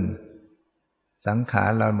เรือนสังขา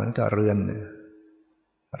รเราเหมือนกับเรือน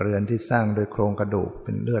เรือนที่สร้างโดยโครงกระดูกเ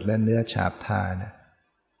ป็นเลือดและเนื้อฉาบทาเนี่ย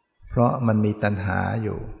เพราะมันมีตัณหาอ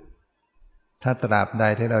ยู่ถ้าตราบใด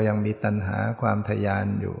ที่เรายังมีตัณหาความทยาน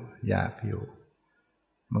อยู่อยากอยู่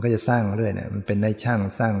มันก็จะสร้างเรื่อยเนี่ยมันเป็นในช่าง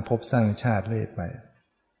สร้างภพสร้างชาติเรื่อยไป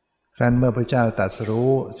ครั้นเมื่อพระเจ้าตรัส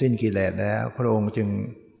รู้สิ้นกิเลสแล้วพระองค์จึง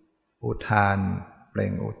อุทานเปล่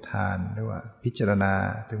งอุทานหรือว่าพิจารณา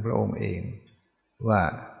ถึงพระองค์เองว่า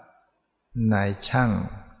นายช่าง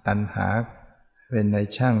ตัณหาเป็นนาย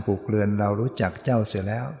ช่างปลูกเรือนเรารู้จักเจ้าเสีย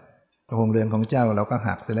แล้วโรงเรือนของเจ้าเราก็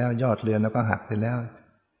หักเสียแล้วยอดเรือนเราก็หักเสียแล้ว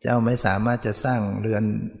เจ้าไม่สามารถจะสร้างเรือน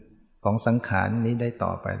ของสังขารนี้ได้ต่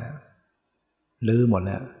อไปแล้วลื้อหมดแ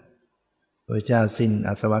ล้วพระเจ้าสิ้นอ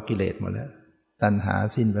าสวะกิเลสหมดแล้วตัณหา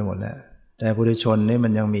สิ้นไปหมดแล้วแต่ปุถุชนนี่มั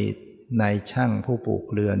นยังมีนายช่างผู้ปลูก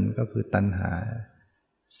เรือนก็คือตัณหา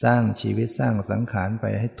สร้างชีวิตสร้างสังขารไป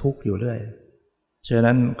ให้ทุกข์อยู่เรื่อยฉะ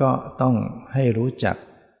นั้นก็ต้องให้รู้จัก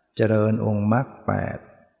เจริญองค์มรรค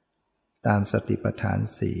8ตามสติปัฏฐาน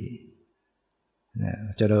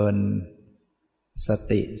4เจริญส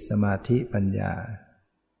ติสมาธิปัญญา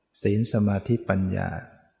ศีลสมาธิปัญญา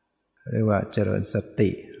เรียกว่าเจริญสติ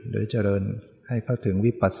หรือเจริญให้เข้าถึง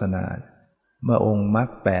วิปัสสนาเมื่อองค์มรรค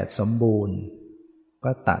8สมบูรณ์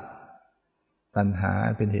ก็ตัดตัณหา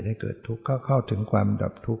เป็นเหตุให้เกิดทุกข์ก็เข้าถึงความดั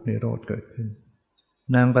บทุกข์นิโรธเกิดขึ้น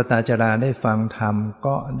นางปตาจาราได้ฟังธรรม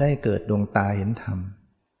ก็ได้เกิดดวงตาเห็นธรรม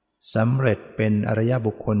สำเร็จเป็นอริย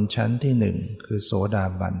บุคคลชั้นที่1คือโสดา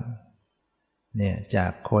บันเนี่ยจา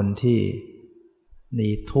กคนที่มี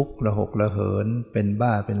ทุกข์ระหกระเหินเป็น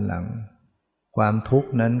บ้าเป็นหลังความทุกข์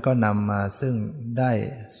นั้นก็นำมาซึ่งได้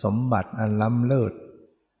สมบัติอันล้ำเลิศ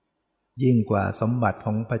ยิ่งกว่าสมบัติข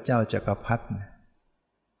องพระเจ้าจักรพรรดิ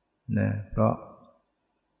นะเพราะ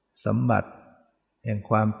สมบัติแห่ง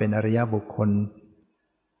ความเป็นอริยบุคคล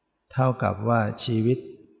เท่ากับว่าชีวิต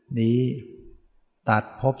นี้ตัด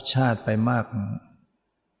ภพชาติไปมาก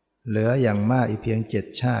เหลืออย่างมากอีกเพียง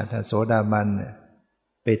7 ชาติถ้าโสดาบัน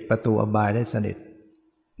ปิดประตูอบายได้สนิท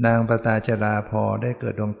นางปตาจาราพอได้เกิ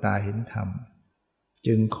ดดวงตาเห็นธรรม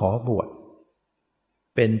จึงขอบวช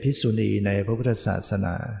เป็นภิกษุณีในพระพุทธศาสน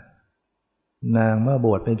านางเมื่อบ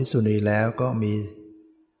วชเป็นภิกษุณีแล้วก็มี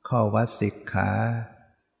ข้อวัดสิกขา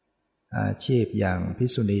อาชีพอย่างภิก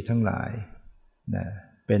ษุณีทั้งหลายนะ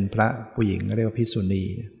เป็นพระผู้หญิงเรียกว่าภิกษุณี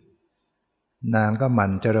นางก็หมั่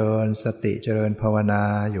นเจริญสติเจริญภาวนา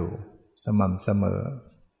อยู่สม่ำเสมอ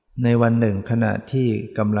ในวันหนึ่งขณะที่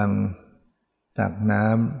กำลังตักน้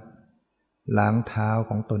ำล้างเท้า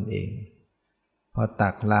ของตนเองพอตั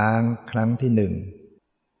กล้างครั้งที่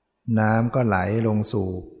1น้ำก็ไหลลงสู่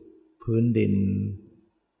พื้นดิน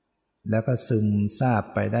แล้วก็ซึมซาบ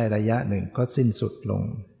ไปได้ระยะหนึ่งก็สิ้นสุดลง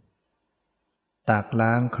ตัก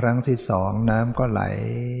ล้างครั้งที่2น้ำก็ไหล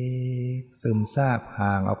ซึมซาบห่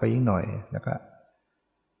างออกไปอีกหน่อยแล้วก็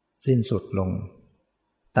สิ้นสุดลง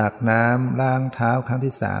ตักน้ำล้างเท้าครั้ง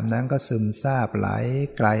ที่3น้ำก็ซึมซาบไหล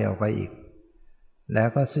ไกลออกไปอีกแล้ว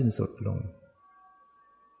ก็สิ้นสุดลง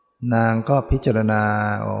นางก็พิจารณา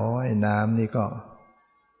น้ำนี่ก็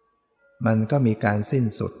มันก็มีการสิ้น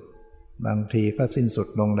สุดบางทีก็สิ้นสุด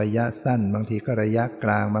ลงระยะสั้นบางทีก็ระยะก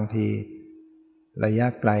ลางบางทีระยะ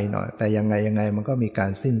ไกลหน่อยแต่ยังไงมันก็มีกา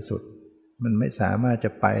รสิ้นสุดมันไม่สามารถจ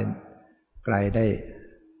ะไปไกลได้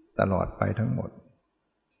ตลอดไปทั้งหมด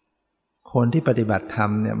คนที่ปฏิบัติธรร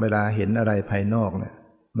มเนี่ยเวลาเห็นอะไรภายนอกเนี่ย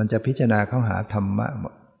มันจะพิจารณาเข้าหาธรรมะหม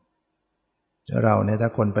ดเราเนี่ยถ้า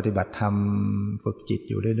คนปฏิบัติธรรมฝึกจิต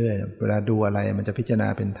อยู่เรื่อยๆเวลาดูอะไรมันจะพิจารณา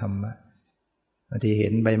เป็นธรรมะบางทีเห็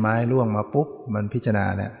นใบไม้ร่วงมาปุ๊บมันพิจารณา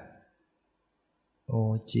เนี่ย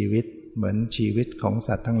ชีวิตเหมือนชีวิตของ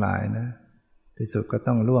สัตว์ทั้งหลายนะที่สุดก็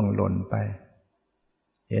ต้องร่วงหล่นไป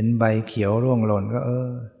เห็นใบเขียวร่วงหล่นก็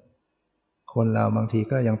คนเราบางที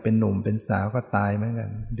ก็ยังเป็นหนุ่มเป็นสาวก็ตายเหมือนกั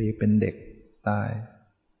นดีเป็นเด็กตาย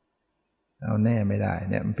เอาแน่ไม่ได้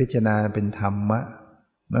เนี่ยมันพิจารณาเป็นธรรมะ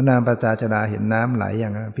เมื่อนางปตาจาราเห็นน้ำไหลอย่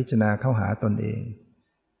างนั้นพิจารณาเข้าหาตนเอง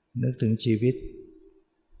นึกถึงชีวิต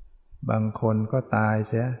บางคนก็ตาย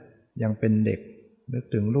เสียยังเป็นเด็กนึก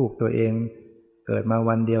ถึงลูกตัวเองเกิดมา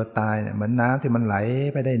วันเดียวตายเนี่ยเหมือนน้ำที่มันไหล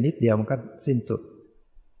ไปได้นิดเดียวมันก็สิ้นสุด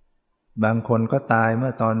บางคนก็ตายเมื่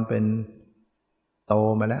อตอนเป็นโต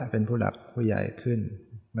มาแล้วเป็นผู้หลักผู้ใหญ่ขึ้น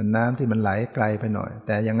มันน้ำที่มันไหลไกลไปหน่อยแ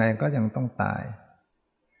ต่ยังไงก็ยังต้องตาย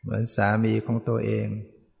เหมือนสามีของตัวเอง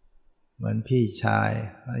เหมือนพี่ชาย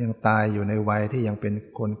ยังตายอยู่ในวัยที่ยังเป็น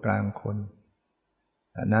คนกลางคน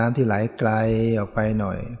น้ำที่ไหลไกลออกไปห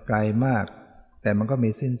น่อยไกลมากแต่มันก็มี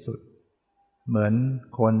สิ้นสุดเหมือน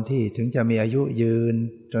คนที่ถึงจะมีอายุยืน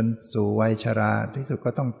จนสู่วัยชราที่สุด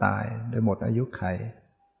ก็ต้องตายโดยหมดอายุไข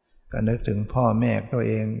ก็นึกถึงพ่อแม่ตัวเ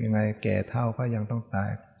องยังไงแก่เฒ่าก็ยังต้องตาย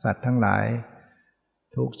สัตว์ทั้งหลาย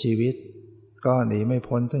ทุกชีวิตก็หนีไม่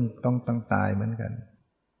พ้นซึ่งต้องตายเหมือนกัน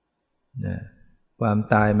นะความ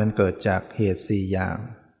ตายมันเกิดจากเหตุสี่อย่าง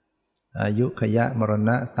อายุขยะมร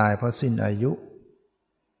ณะตายเพราะสิ้นอายุ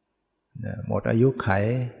นะหมดอายุไข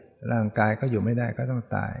ร่างกายก็อยู่ไม่ได้ก็ต้อง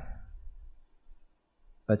ตาย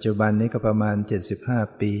ปัจจุบันนี้ก็ประมาณ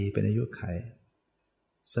75ปีเป็นอายุไข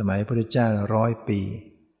สมัยพระพุทธเจ้า100 ปี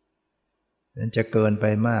นั้นจะเกินไป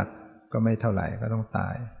มากก็ไม่เท่าไหร่ก็ต้องตา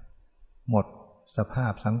ยหมดสภา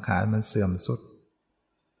พสังขารมันเสื่อมทรุด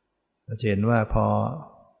เราจะเห็นว่าพอ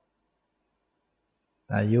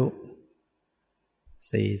อายุ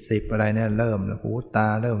40อะไรเนี่ยเริ่มแล้วหูตา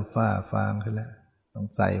เริ่มฝ้าฟางขึ้นแล้วต้อง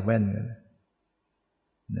ใส่แว่นกันเ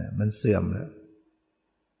นี่ยมันเสื่อมแล้ว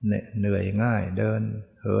เหนื่อยง่ายเดิน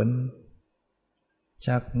เหิน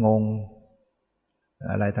ชักงง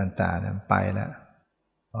อะไรต่างๆเนี่ยไปแล้ว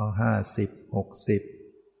พอ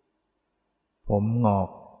50-60ผมงอก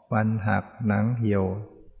ฟันหักหนังเหี่ยว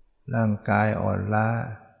ร่างกายอ่อนล้า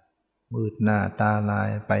มืดหน้าตาลาย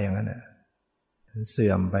ไปอย่างนั้นน่ะเ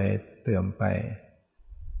สื่อมไปเสื่อมไป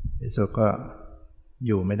ที่สุดก็อ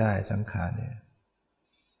ยู่ไม่ได้สังขารเนี่ย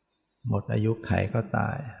หมดอายุไขก็ต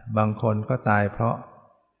ายบางคนก็ตายเพราะ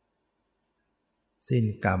สิ้น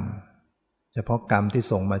กรรมเฉพาะกรรมที่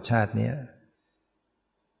ส่งมาชาตินี้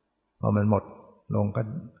พอมันหมดลง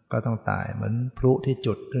ก็ต้องตายเหมือนพลุที่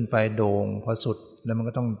จุดขึ้นไปโด่งพอสุดแล้วมัน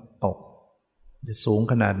ก็ต้องตกจะสูง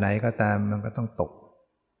ขนาดไหนก็ตามมันก็ต้องตก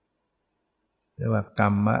เรียกว่ากร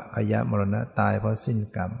รมะขยะมรณะตายเพราะสิ้น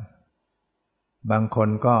กรรมบางคน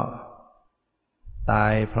ก็ตา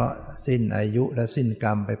ยเพราะสิ้นอายุและสิ้นกร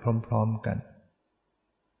รมไปพร้อมๆกัน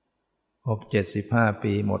ครบ75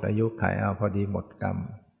 ปีหมดอายุขัยเอาพอดีหมดกรรม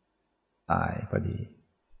ตายพอดี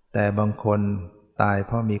แต่บางคนตายเ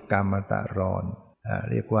พราะมีกรรมตะรอน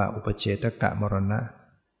เรียกว่าอุปเฉทกะมรณะ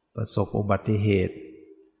ประสบอุบัติเหตุ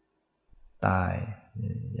ตาย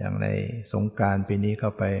อย่างในสงกรานต์ปีนี้เข้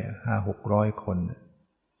าไป500-600 คน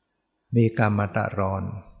มีกรรมตะรอน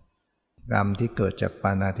กรรมที่เกิดจากป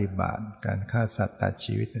าณาติบาตการฆ่าสัตว์ตัด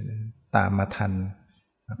ชีวิตตามมาทัน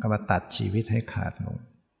ก็มาตัดชีวิตให้ขาดลง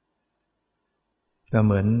ก็เ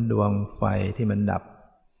หมือนดวงไฟที่มันดับ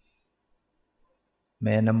แ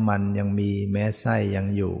ม้น้ำมันยังมีแม้ไส้ยัง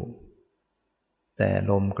อยู่แต่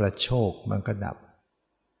ลมกระโชกมันก็ดับ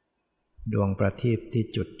ดวงประทีปที่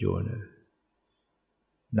จุดอยู่นะ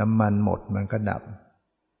น้ำมันหมดมันก็ดับ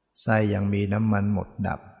ไส้ยังมีน้ำมันหมด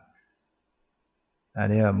ดับอัน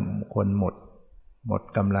นี้ว่าคนหมด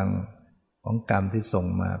กำลังของกรรมที่ส่ง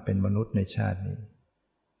มาเป็นมนุษย์ในชาตินี้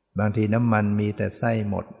บางทีน้ำมันมีแต่ไส้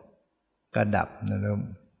หมดก็ดับนะครับ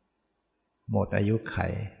หมดอายุไข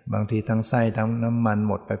บางทีทั้งไส้ทั้งน้ำมัน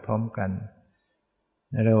หมดไปพร้อมกัน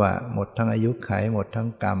นั่นเรียกว่าหมดทั้งอายุไขหมดทั้ง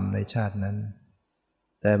กรรมในชาตินั้น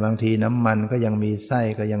แต่บางทีน้ำมันก็ยังมีไส้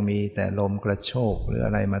ก็ยังมีแต่ลมกระโชกหรืออ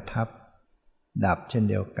ะไรมาทับดับเช่น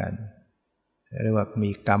เดียวกันเรียกว่ามี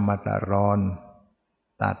กรรมตะรอน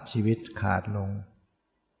ตัดชีวิตขาดลง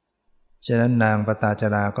ฉะนั้นนางปตาจา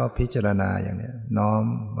ราก็พิจารณาอย่างนี้น้อม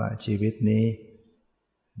ว่าชีวิตนี้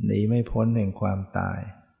หนีไม่พ้นแห่งความตาย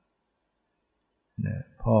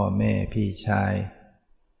พ่อแม่พี่ชาย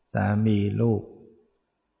สามีลูก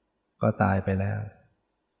ก็ตายไปแล้ว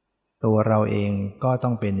ตัวเราเองก็ต้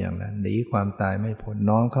องเป็นอย่างนั้นหนีความตายไม่พ้น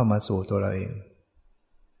น้อมเข้ามาสู่ตัวเราเอง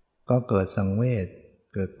ก็เกิดสังเวช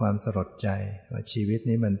เกิดความสลดใจว่าชีวิต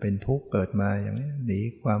นี้มันเป็นทุกข์เกิดมาอย่างนี้หนี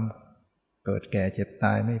ความเกิดแก่เจ็บต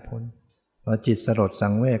ายไม่พ้นพอจิตสลดสั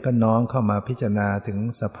งเวชก็น้อมเข้ามาพิจารณาถึง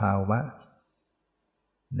สภาวะ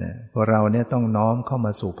พวกเราเนี่ยต้องน้อมเข้าม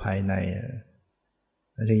าสู่ภายใน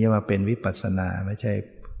ถึงจะมาเป็นวิปัสสนาไม่ใช่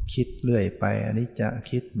คิดเรื่อยไปอันนี้จะ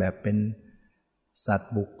คิดแบบเป็นสัต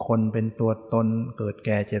ว์บุคคลเป็นตัวตนเกิดแ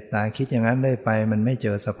ก่เจ็บตายคิดอย่างนั้นเรื่อยไปมันไม่เจ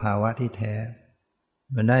อสภาวะที่แท้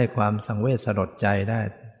มันได้ความสังเวชสลดใจได้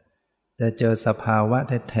แต่เจอสภาวะ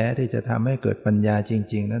แท้ๆที่จะทำให้เกิดปัญญาจ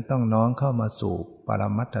ริงๆนั้นต้องน้อมเข้ามาสู่ปร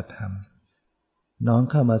มัตถธรรมน้อม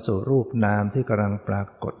เข้ามาสู่รูปนามที่กำลังปรา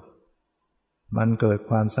กฏมันเกิด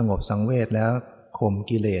ความสงบสังเวชแล้วข่ม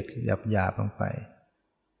กิเลสหยาบๆลงไป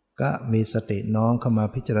ก็มีสติน้อมเข้ามา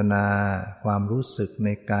พิจารณาความรู้สึกใน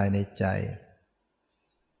กายในใจ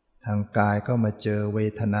ทางกายก็มาเจอเว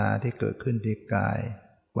ทนาที่เกิดขึ้นที่กาย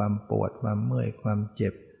ความปวดความเมื่อยความเจ็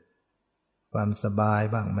บความสบาย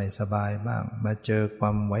บ้างไม่สบายบ้างมาเจอคว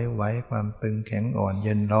ามไหวๆความตึงแข็งอ่อนเ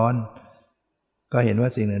ย็นร้อนก็เห็นว่า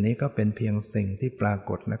สิ่งเหล่านี้ก็เป็นเพียงสิ่งที่ปรา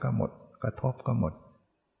กฏแล้วก็หมดกระทบก็หมด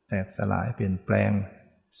แตกสลายเปลี่ยนแปลง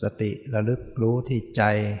สติระลึกรู้ที่ใจ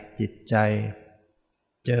จิตใจ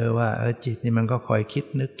เจอว่าจิตนี่มันก็คอยคิด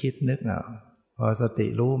นึกพอสติ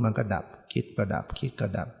รู้มันก็ดับคิดก็ดับคิดก็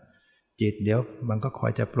ดับจิตเดี๋ยวมันก็คอ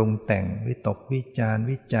ยจะปรุงแต่งวิตกวิจาร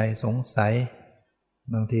วิจัยสงสัย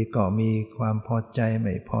บางทีก็มีความพอใจไ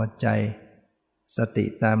ม่พอใจ สติ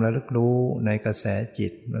ตามระลึกรู้ในกระแสจิ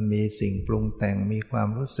ตมันมีสิ่งปรุงแต่งมีความ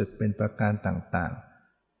รู้สึกเป็นประการต่าง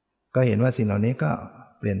ๆก็เห็นว่าสิ่งเหล่านี้ก็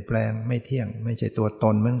เปลี่ยนแปลงไม่เที่ยงไม่ใช่ตัวต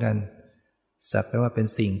นเหมือนกันสักแต่ว่าเป็น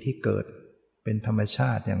สิ่งที่เกิดเป็นธรรมช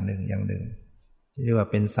าติอย่างหนึ่งอย่างหนึ่งที่เรียกว่า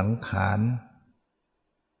เป็นสังขาร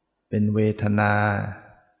เป็นเวทนา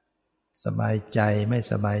สบายใจไม่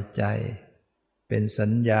สบายใจเป็นสั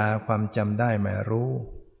ญญาความจำได้หมายรู้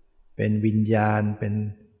เป็นวิญญาณเป็น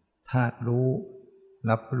ธาตุรู้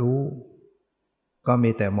รับรู้ก็มี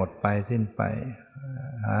แต่หมดไปสิ้นไป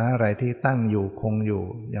หาอะไรที่ตั้งอยู่คงอยู่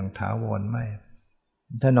อย่างถาวรไม่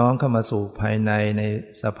ถ้าน้องเข้ามาสู่ภายในใน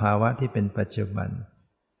สภาวะที่เป็นปัจจุบัน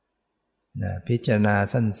พิจารณา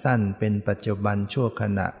สั้นๆเป็นปัจจุบันชั่วข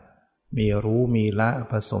ณะมีรู้มีละ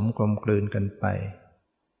ผสมกลมกลืนกันไป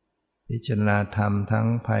พิจารณาธรรมทั้ง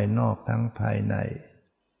ภายนอกทั้งภายใน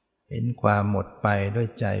เห็นความหมดไปด้วย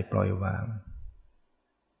ใจปล่อยวาง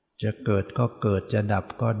จะเกิดก็เกิดจะดับ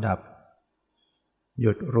ก็ดับห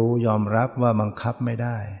ยุดรู้ยอมรับว่าบังคับไม่ไ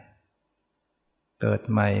ด้เกิด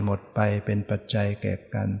ใหม่หมดไปเป็นปัจจัยแก่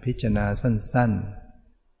กันพิจารณาสั้น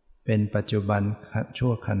ๆเป็นปัจจุบันชั่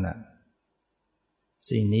วขณะ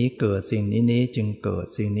สิ่งนี้เกิดสิ่งนี้จึงเกิด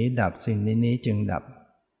สิ่งนี้ดับสิ่งนี้จึงดับ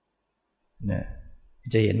เนี่ย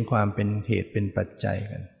จะเห็นความเป็นเหตุเป็นปัจจัย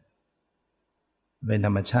กันเป็นธ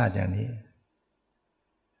รรมชาติอย่างนี้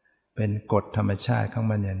เป็นกฎธรรมชาติของ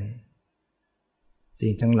มันอย่างนี้สิ่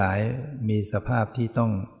งทั้งหลายมีสภาพที่ต้อ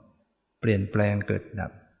งเปลี่ยนแปลงเกิดดั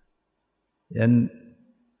บฉะนั้น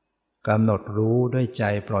กำหนดรู้ด้วยใจ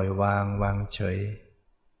ปล่อยวางวางเฉย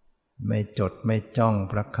ไม่จดไม่จ้อง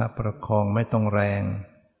ประคับประคองไม่ต้องแรง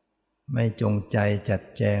ไม่จงใจจัด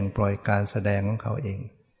แจงปล่อยการแสดงของเขาเอง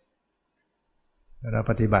เรา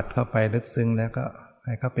ปฏิบัติเข้าไปลึกซึ้งแล้วก็ใ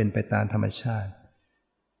ห้เขาเป็นไปตามธรรมชาติ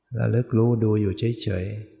ระลึกรู้ดูอยู่เฉย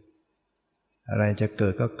ๆอะไรจะเกิ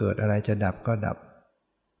ดก็เกิดอะไรจะดับก็ดับ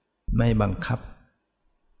ไม่บังคับ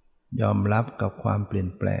ยอมรับกับความเปลี่ยน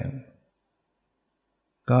แปลง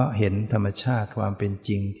ก็เห็นธรรมชาติความเป็นจ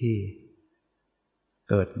ริงที่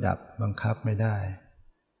เกิดดับบังคับไม่ได้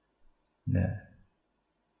นะ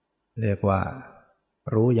เรียกว่า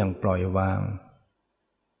รู้อย่างปล่อยวาง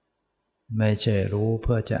ไม่ใช่รู้เ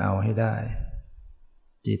พื่อจะเอาให้ได้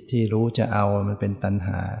จิตที่รู้จะเอามันเป็นตัณห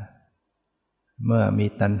าเมื่อมี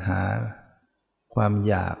ตัณหาความ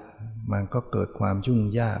อยากมันก็เกิดความยุ่ง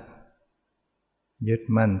ยากยึด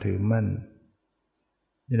มั่นถือมั่น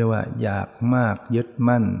เรียกว่าอยากมากยึด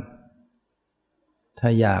มั่นถ้า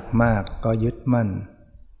อยากมากก็ยึดมั่น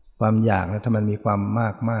ความอยากนะถ้ามันมีความ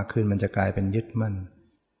มากขึ้นมันจะกลายเป็นยึดมั่น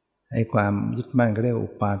ไอ้ความยึดมั่นก็เรียกว่า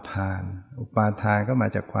อุปาทานอุปาทานก็มา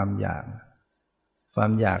จากความอยากควา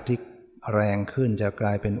มอยากที่แรงขึ้นจะกล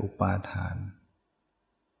ายเป็นอุปาทาน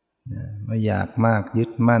เมื่ออยากมากยึ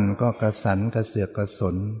ดมั่นก็กระสันกระเสือกกระส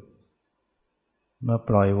นเมื่อ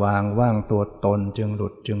ปล่อยวางว่างตัวตนจึงหลุ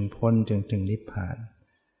ดจึงพ้นจึงถึงนิพพาน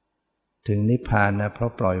ถึงนิพพานนะเพรา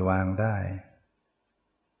ะปล่อยวางได้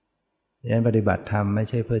ดังนั้นปฏิบัติธรรมไม่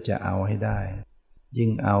ใช่เพื่อจะเอาให้ได้ยิ่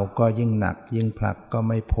งเอาก็ยิ่งหนักยิ่งผลักก็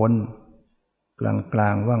ไม่พ้นกลา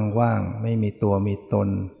งว่างๆไม่มีตัวมีตน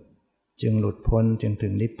จึงหลุดพ้นจึงถึ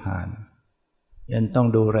งนิพพานยังต้อง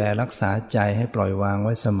ดูแลรักษาใจให้ปล่อยวางไ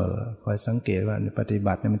ว้เสมอคอยสังเกตว่าในปฏิ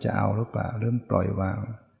บัติมันจะเอาหรือเปล่าเริ่มปล่อยวาง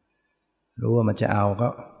รู้ว่ามันจะเอาก็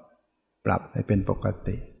ปรับให้เป็นปก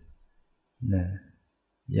ตินะ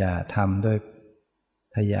อย่าทำด้วย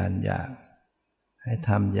ทยานอยากให้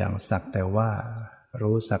ทำอย่างสักแต่ว่า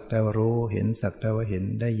รู้สักแต่ว่ารู้เห็นสักแต่ว่าเห็น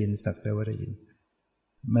ได้ยินสักแต่ว่าได้ยิน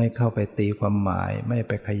ไม่เข้าไปตีความหมายไม่ไ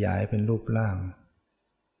ปขยายเป็นรูปร่าง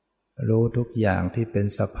รู้ทุกอย่างที่เป็น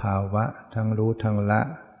สภาวะทั้งรู้ทั้งละ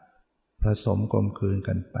ผสมกลมกลืน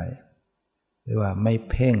กันไปเรียกว่าไม่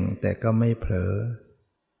เพ่งแต่ก็ไม่เผลอ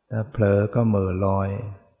ถ้าเผลอก็เหม่อลอย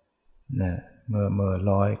นะเหม่อ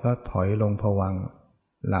ลอยก็ถอยลงภวังค์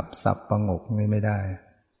หลับสับประงกไม่ได้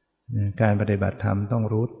การปฏิบัติธรรมต้อง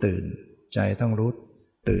รู้ตื่นใจต้องรู้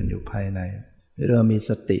ตื่นอยู่ภายในเรามี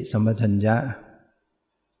สติสัมปชัญญะ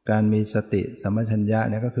การมีสติสัมปชัญญะ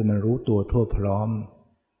เนี่ยก็คือมันรู้ตัวทั่วพร้อม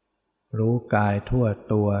รู้กายทั่ว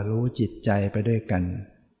ตัวรู้จิตใจไปด้วยกัน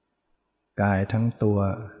กายทั้งตัว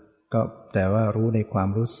ก็แต่ว่ารู้ในความ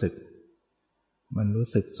รู้สึกมันรู้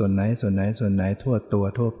สึกส่วนไหนทั่วตัว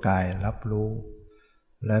ทั่วกายรับรู้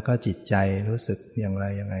แล้วก็จิตใจรู้สึกอย่างไร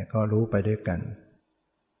ยังไงก็รู้ไปด้วยกัน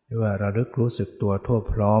หรือว่าระลึกรู้สึกตัวทั่ว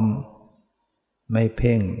พร้อมไม่เ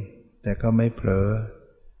พ่งแต่ก็ไม่เผลอ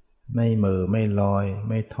ไม่เหม่อไม่ลอย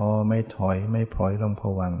ไม่ท้อไม่ถอยไม่พลอยลงภ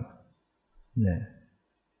วังค์เนี่ย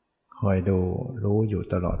คอยดูรู้อยู่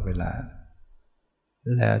ตลอดเวลา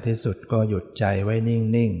แล้วที่สุดก็หยุดใจไว้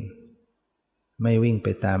นิ่งๆไม่วิ่งไป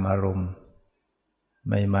ตามอารมณ์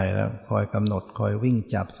ใหม่ๆแล้วคอยกำหนดคอยวิ่ง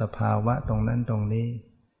จับสภาวะตรงนั้นตรงนี้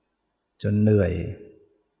จนเหนื่อย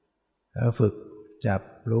แล้วฝึกจับ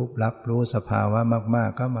รู้รับรู้สภาวะมาก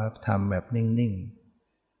ๆก็มาทำแบบนิ่ง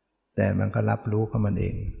ๆแต่มันก็รับรู้ของมันเอ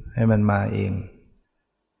งให้มันมาเอง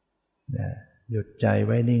นะหยุดใจไ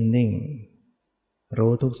ว้นิ่งๆ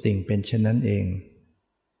รู้ทุกสิ่งเป็นเช่นนั้นเอง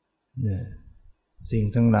นะสิ่ง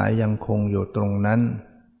ทั้งหลายยังคงอยู่ตรงนั้น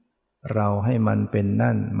เราให้มันเป็น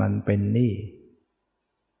นั่นมันเป็นนี่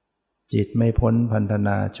จิตไม่พ้นพันธน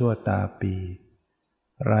าชั่วตาปี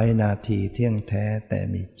ไร้นาทีเที่ยงแท้แต่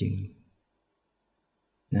มีจริง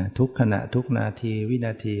นะทุกขณะทุกนาทีวิน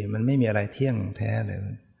าทีมันไม่มีอะไรเที่ยงแท้เลย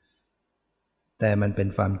แต่มันเป็น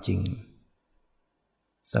ความจริง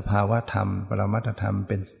สภาวะธรรมปรมัตถธรรมเ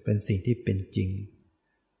ป็นสิ่งที่เป็นจริง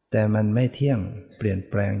แต่มันไม่เที่ยงเปลี่ยน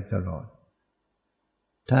แปลงตลอด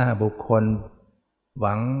ถ้าบุคคลห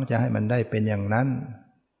วังจะให้มันได้เป็นอย่างนั้น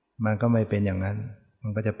มันก็ไม่เป็นอย่างนั้นมั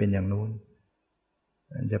นก็จะเป็นอย่างนู้น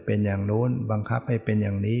จะเป็นอย่างนู้นบังคับให้เป็นอ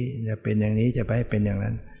ย่างนี้จะเป็นอย่างนี้จะไปให้เป็นอย่าง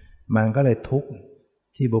นั้นมันก็เลยทุกข์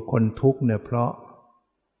ที่บุคคลทุกข์เนี่ยเพราะ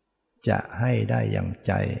จะให้ได้อย่างใ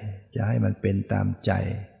จจะให้มันเป็นตามใจ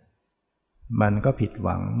มันก็ผิดห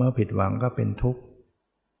วังเมื่อผิดหวังก็เป็นทุกข์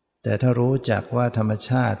แต่ถ้ารู้จักว่าธรรมช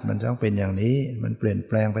าติมันต้องเป็นอย่างนี้มันเปลี่ยนแ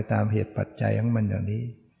ปลงไปตามเหตุปัจจัยของมันอย่างนี้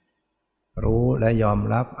รู้และยอม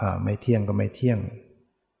รับไม่เที่ยงก็ไม่เที่ยง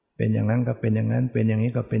เป็นอย่างนั้นก็เป็นอย่างนั้นเป็นอย่าง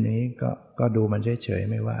นี้ก็เป็นอย่างนี้ก็ดูมันเฉยๆ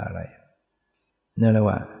ไม่ว่าอะไรนั่นแหละ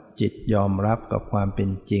ว่าจิตยอมรับกับความเป็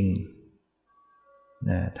นจริง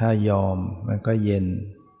นะถ้ายอมมันก็เย็น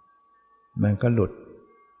มันก็หลุด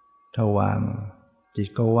ถ้าวางจิต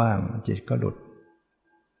ก็ว่างจิตก็หลุด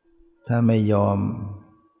ถ้าไม่ยอม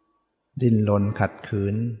ดิ้นรนขัดขื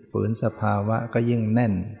นฝืนสภาวะก็ยิ่งแน่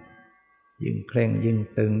นยิ่งเคร่งยิ่ง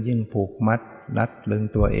ตึงยิ่งผูกมัดรัดลึง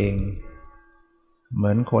ตัวเองเห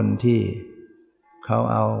มือนคนที่เขา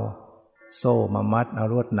เอาโซ่มามัดเอา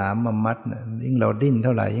ลวดหนามมามัดยิ่งเราดิ้นเท่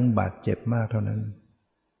าไหร่ยิ่งบาดเจ็บมากเท่านั้น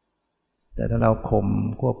แต่ถ้าเราค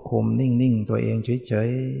วบคุมนิ่งๆตัวเองเฉย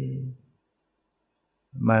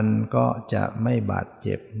ๆมันก็จะไม่บาดเ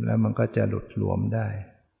จ็บแล้วมันก็จะหลุดหลวมได้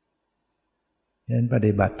ฉะนั้นป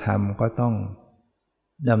ฏิบัติธรรมก็ต้อง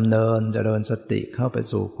ดำเนินเจริญสติเข้าไป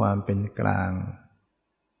สู่ความเป็นกลาง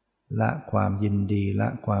ละความยินดีละ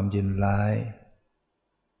ความยินร้าย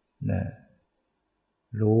นะ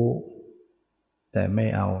รู้แต่ไม่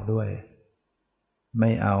เอาด้วยไ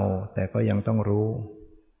ม่เอาแต่ก็ยังต้องรู้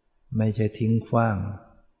ไม่ใช่ทิ้งขว้าง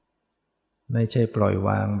ไม่ใช่ปล่อยว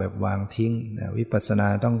างแบบวางทิ้งนะวิปัสสนา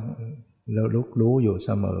ต้องรู้อยู่เส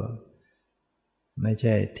มอไม่ใ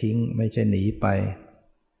ช่ทิ้งไม่ใช่หนีไป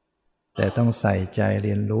แต่ต้องใส่ใจเ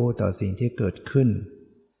รียนรู้ต่อสิ่งที่เกิดขึ้น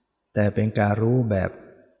แต่เป็นการรู้แบบ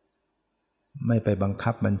ไม่ไปบัง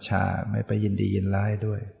คับบัญชาไม่ไปยินดียินร้าย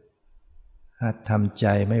ด้วยหัดทำใจ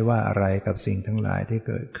ไม่ว่าอะไรกับสิ่งทั้งหลายที่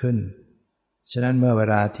เกิดขึ้นฉะนั้นเมื่อเว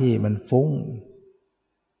ลาที่มันฟุ้ง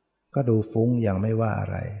ก็ดูฟุ้งอย่างไม่ว่าอะ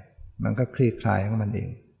ไรมันก็คลี่คลายของมันเอง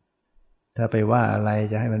ถ้าไปว่าอะไร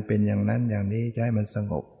จะให้มันเป็นอย่างนั้นอย่างนี้จะให้มันส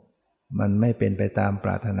งบมันไม่เป็นไปตามป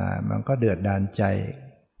รารถนามันก็เดือดดาลใจ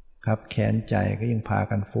ครับแค้นใจก็ยิ่งพา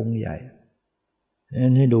กันฟุ้งใหญ่นั้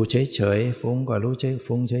นให้ดูเฉยๆฟุ้งก็รู้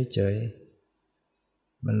ฟุ้งเฉย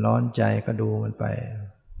ๆมันร้อนใจก็ดูมันไป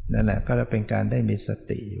นั่นแหละก็เป็นการได้มีส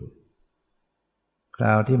ติอยู่คร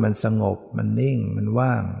าวที่มันสงบมันนิ่งมัน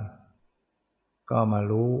ว่างก็มา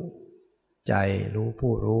รู้ใจรู้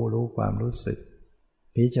ผู้รู้ความรู้สึก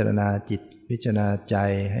พิจารณาจิตพิจารณาใจ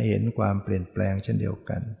ให้เห็นความเปลี่ยนแปลงเช่นเดียว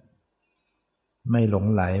กันไม่หลง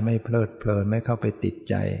ไหลไม่เพลิดเพลินไม่เข้าไปติด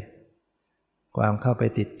ใจความเข้าไป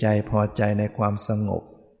ติดใจพอใจในความสงบ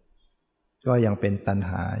ก็ยังเป็นตัณ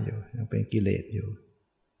หาอยู่ยังเป็นกิเลสอยู่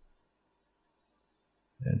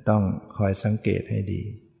ต้องคอยสังเกตให้ดี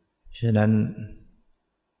ฉะนั้น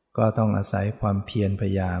ก็ต้องอาศัยความเพียรพ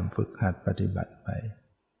ยายามฝึกหัดปฏิบัติไป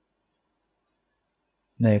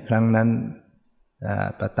ในครั้งนั้น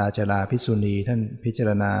ปตาจาราภิกษุณีท่านพิจาร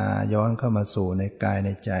ณาย้อนเข้ามาสู่ในกายใน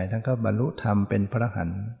ใจท่านก็บรรลุธรรมเป็นพระอรหัน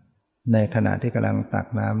ต์ในขณะที่กำลังตัก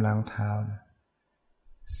น้ำล้างเท้า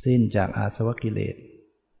สิ้นจากอาสวะกิเลส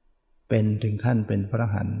เป็นถึงขั้นเป็นพระอร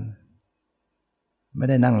หันต์ไม่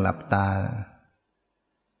ได้นั่งหลับตา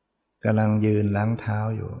กำลังยืนล้างเท้า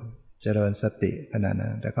อยู่เจริญสติขณะนั้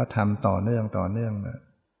นแต่ก็ทำต่อเนื่องมา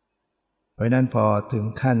เพราะนั้นพอถึง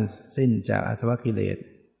ขั้นสิ้นจากอาสวะกิเลส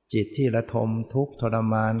จิตที่ระทมทุกข์ทร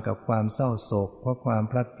มานกับความเศร้าโศกเพราะความ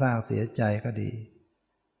พลัดพรากเสียใจก็ดี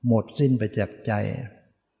หมดสิ้นไปจากใจ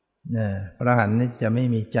พระอรหันต์นี่จะไม่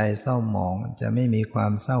มีใจเศร้าหมองจะไม่มีควา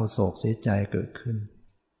มเศร้าโศกเสียใจเกิดขึ้น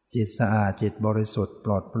จิตสะอาดจิตบริสุทธิ์ป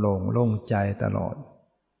ลอดโปร่งโล่งใจตลอด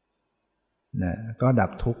นะก็ดั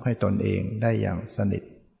บทุกข์ให้ตนเองได้อย่างสนิท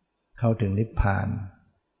เข้าถึงนิพพาน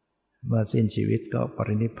เมื่อสิ้นชีวิตก็ป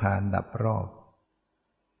รินิพพานดับรอบ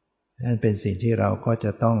นั่นเป็นสิ่งที่เราก็จ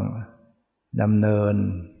ะต้องดำเนิน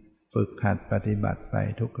ฝึกหัดปฏิบัติไป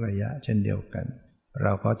ทุกระยะเช่นเดียวกันเร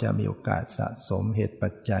าก็จะมีโอกาสสะสมเหตุปั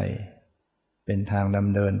จจัยเป็นทางด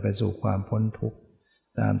ำเนินไปสู่ความพ้นทุกข์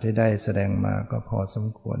ตามที่ได้แสดงมาก็พอสม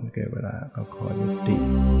ควรแก่เวลาก็ขอยุติ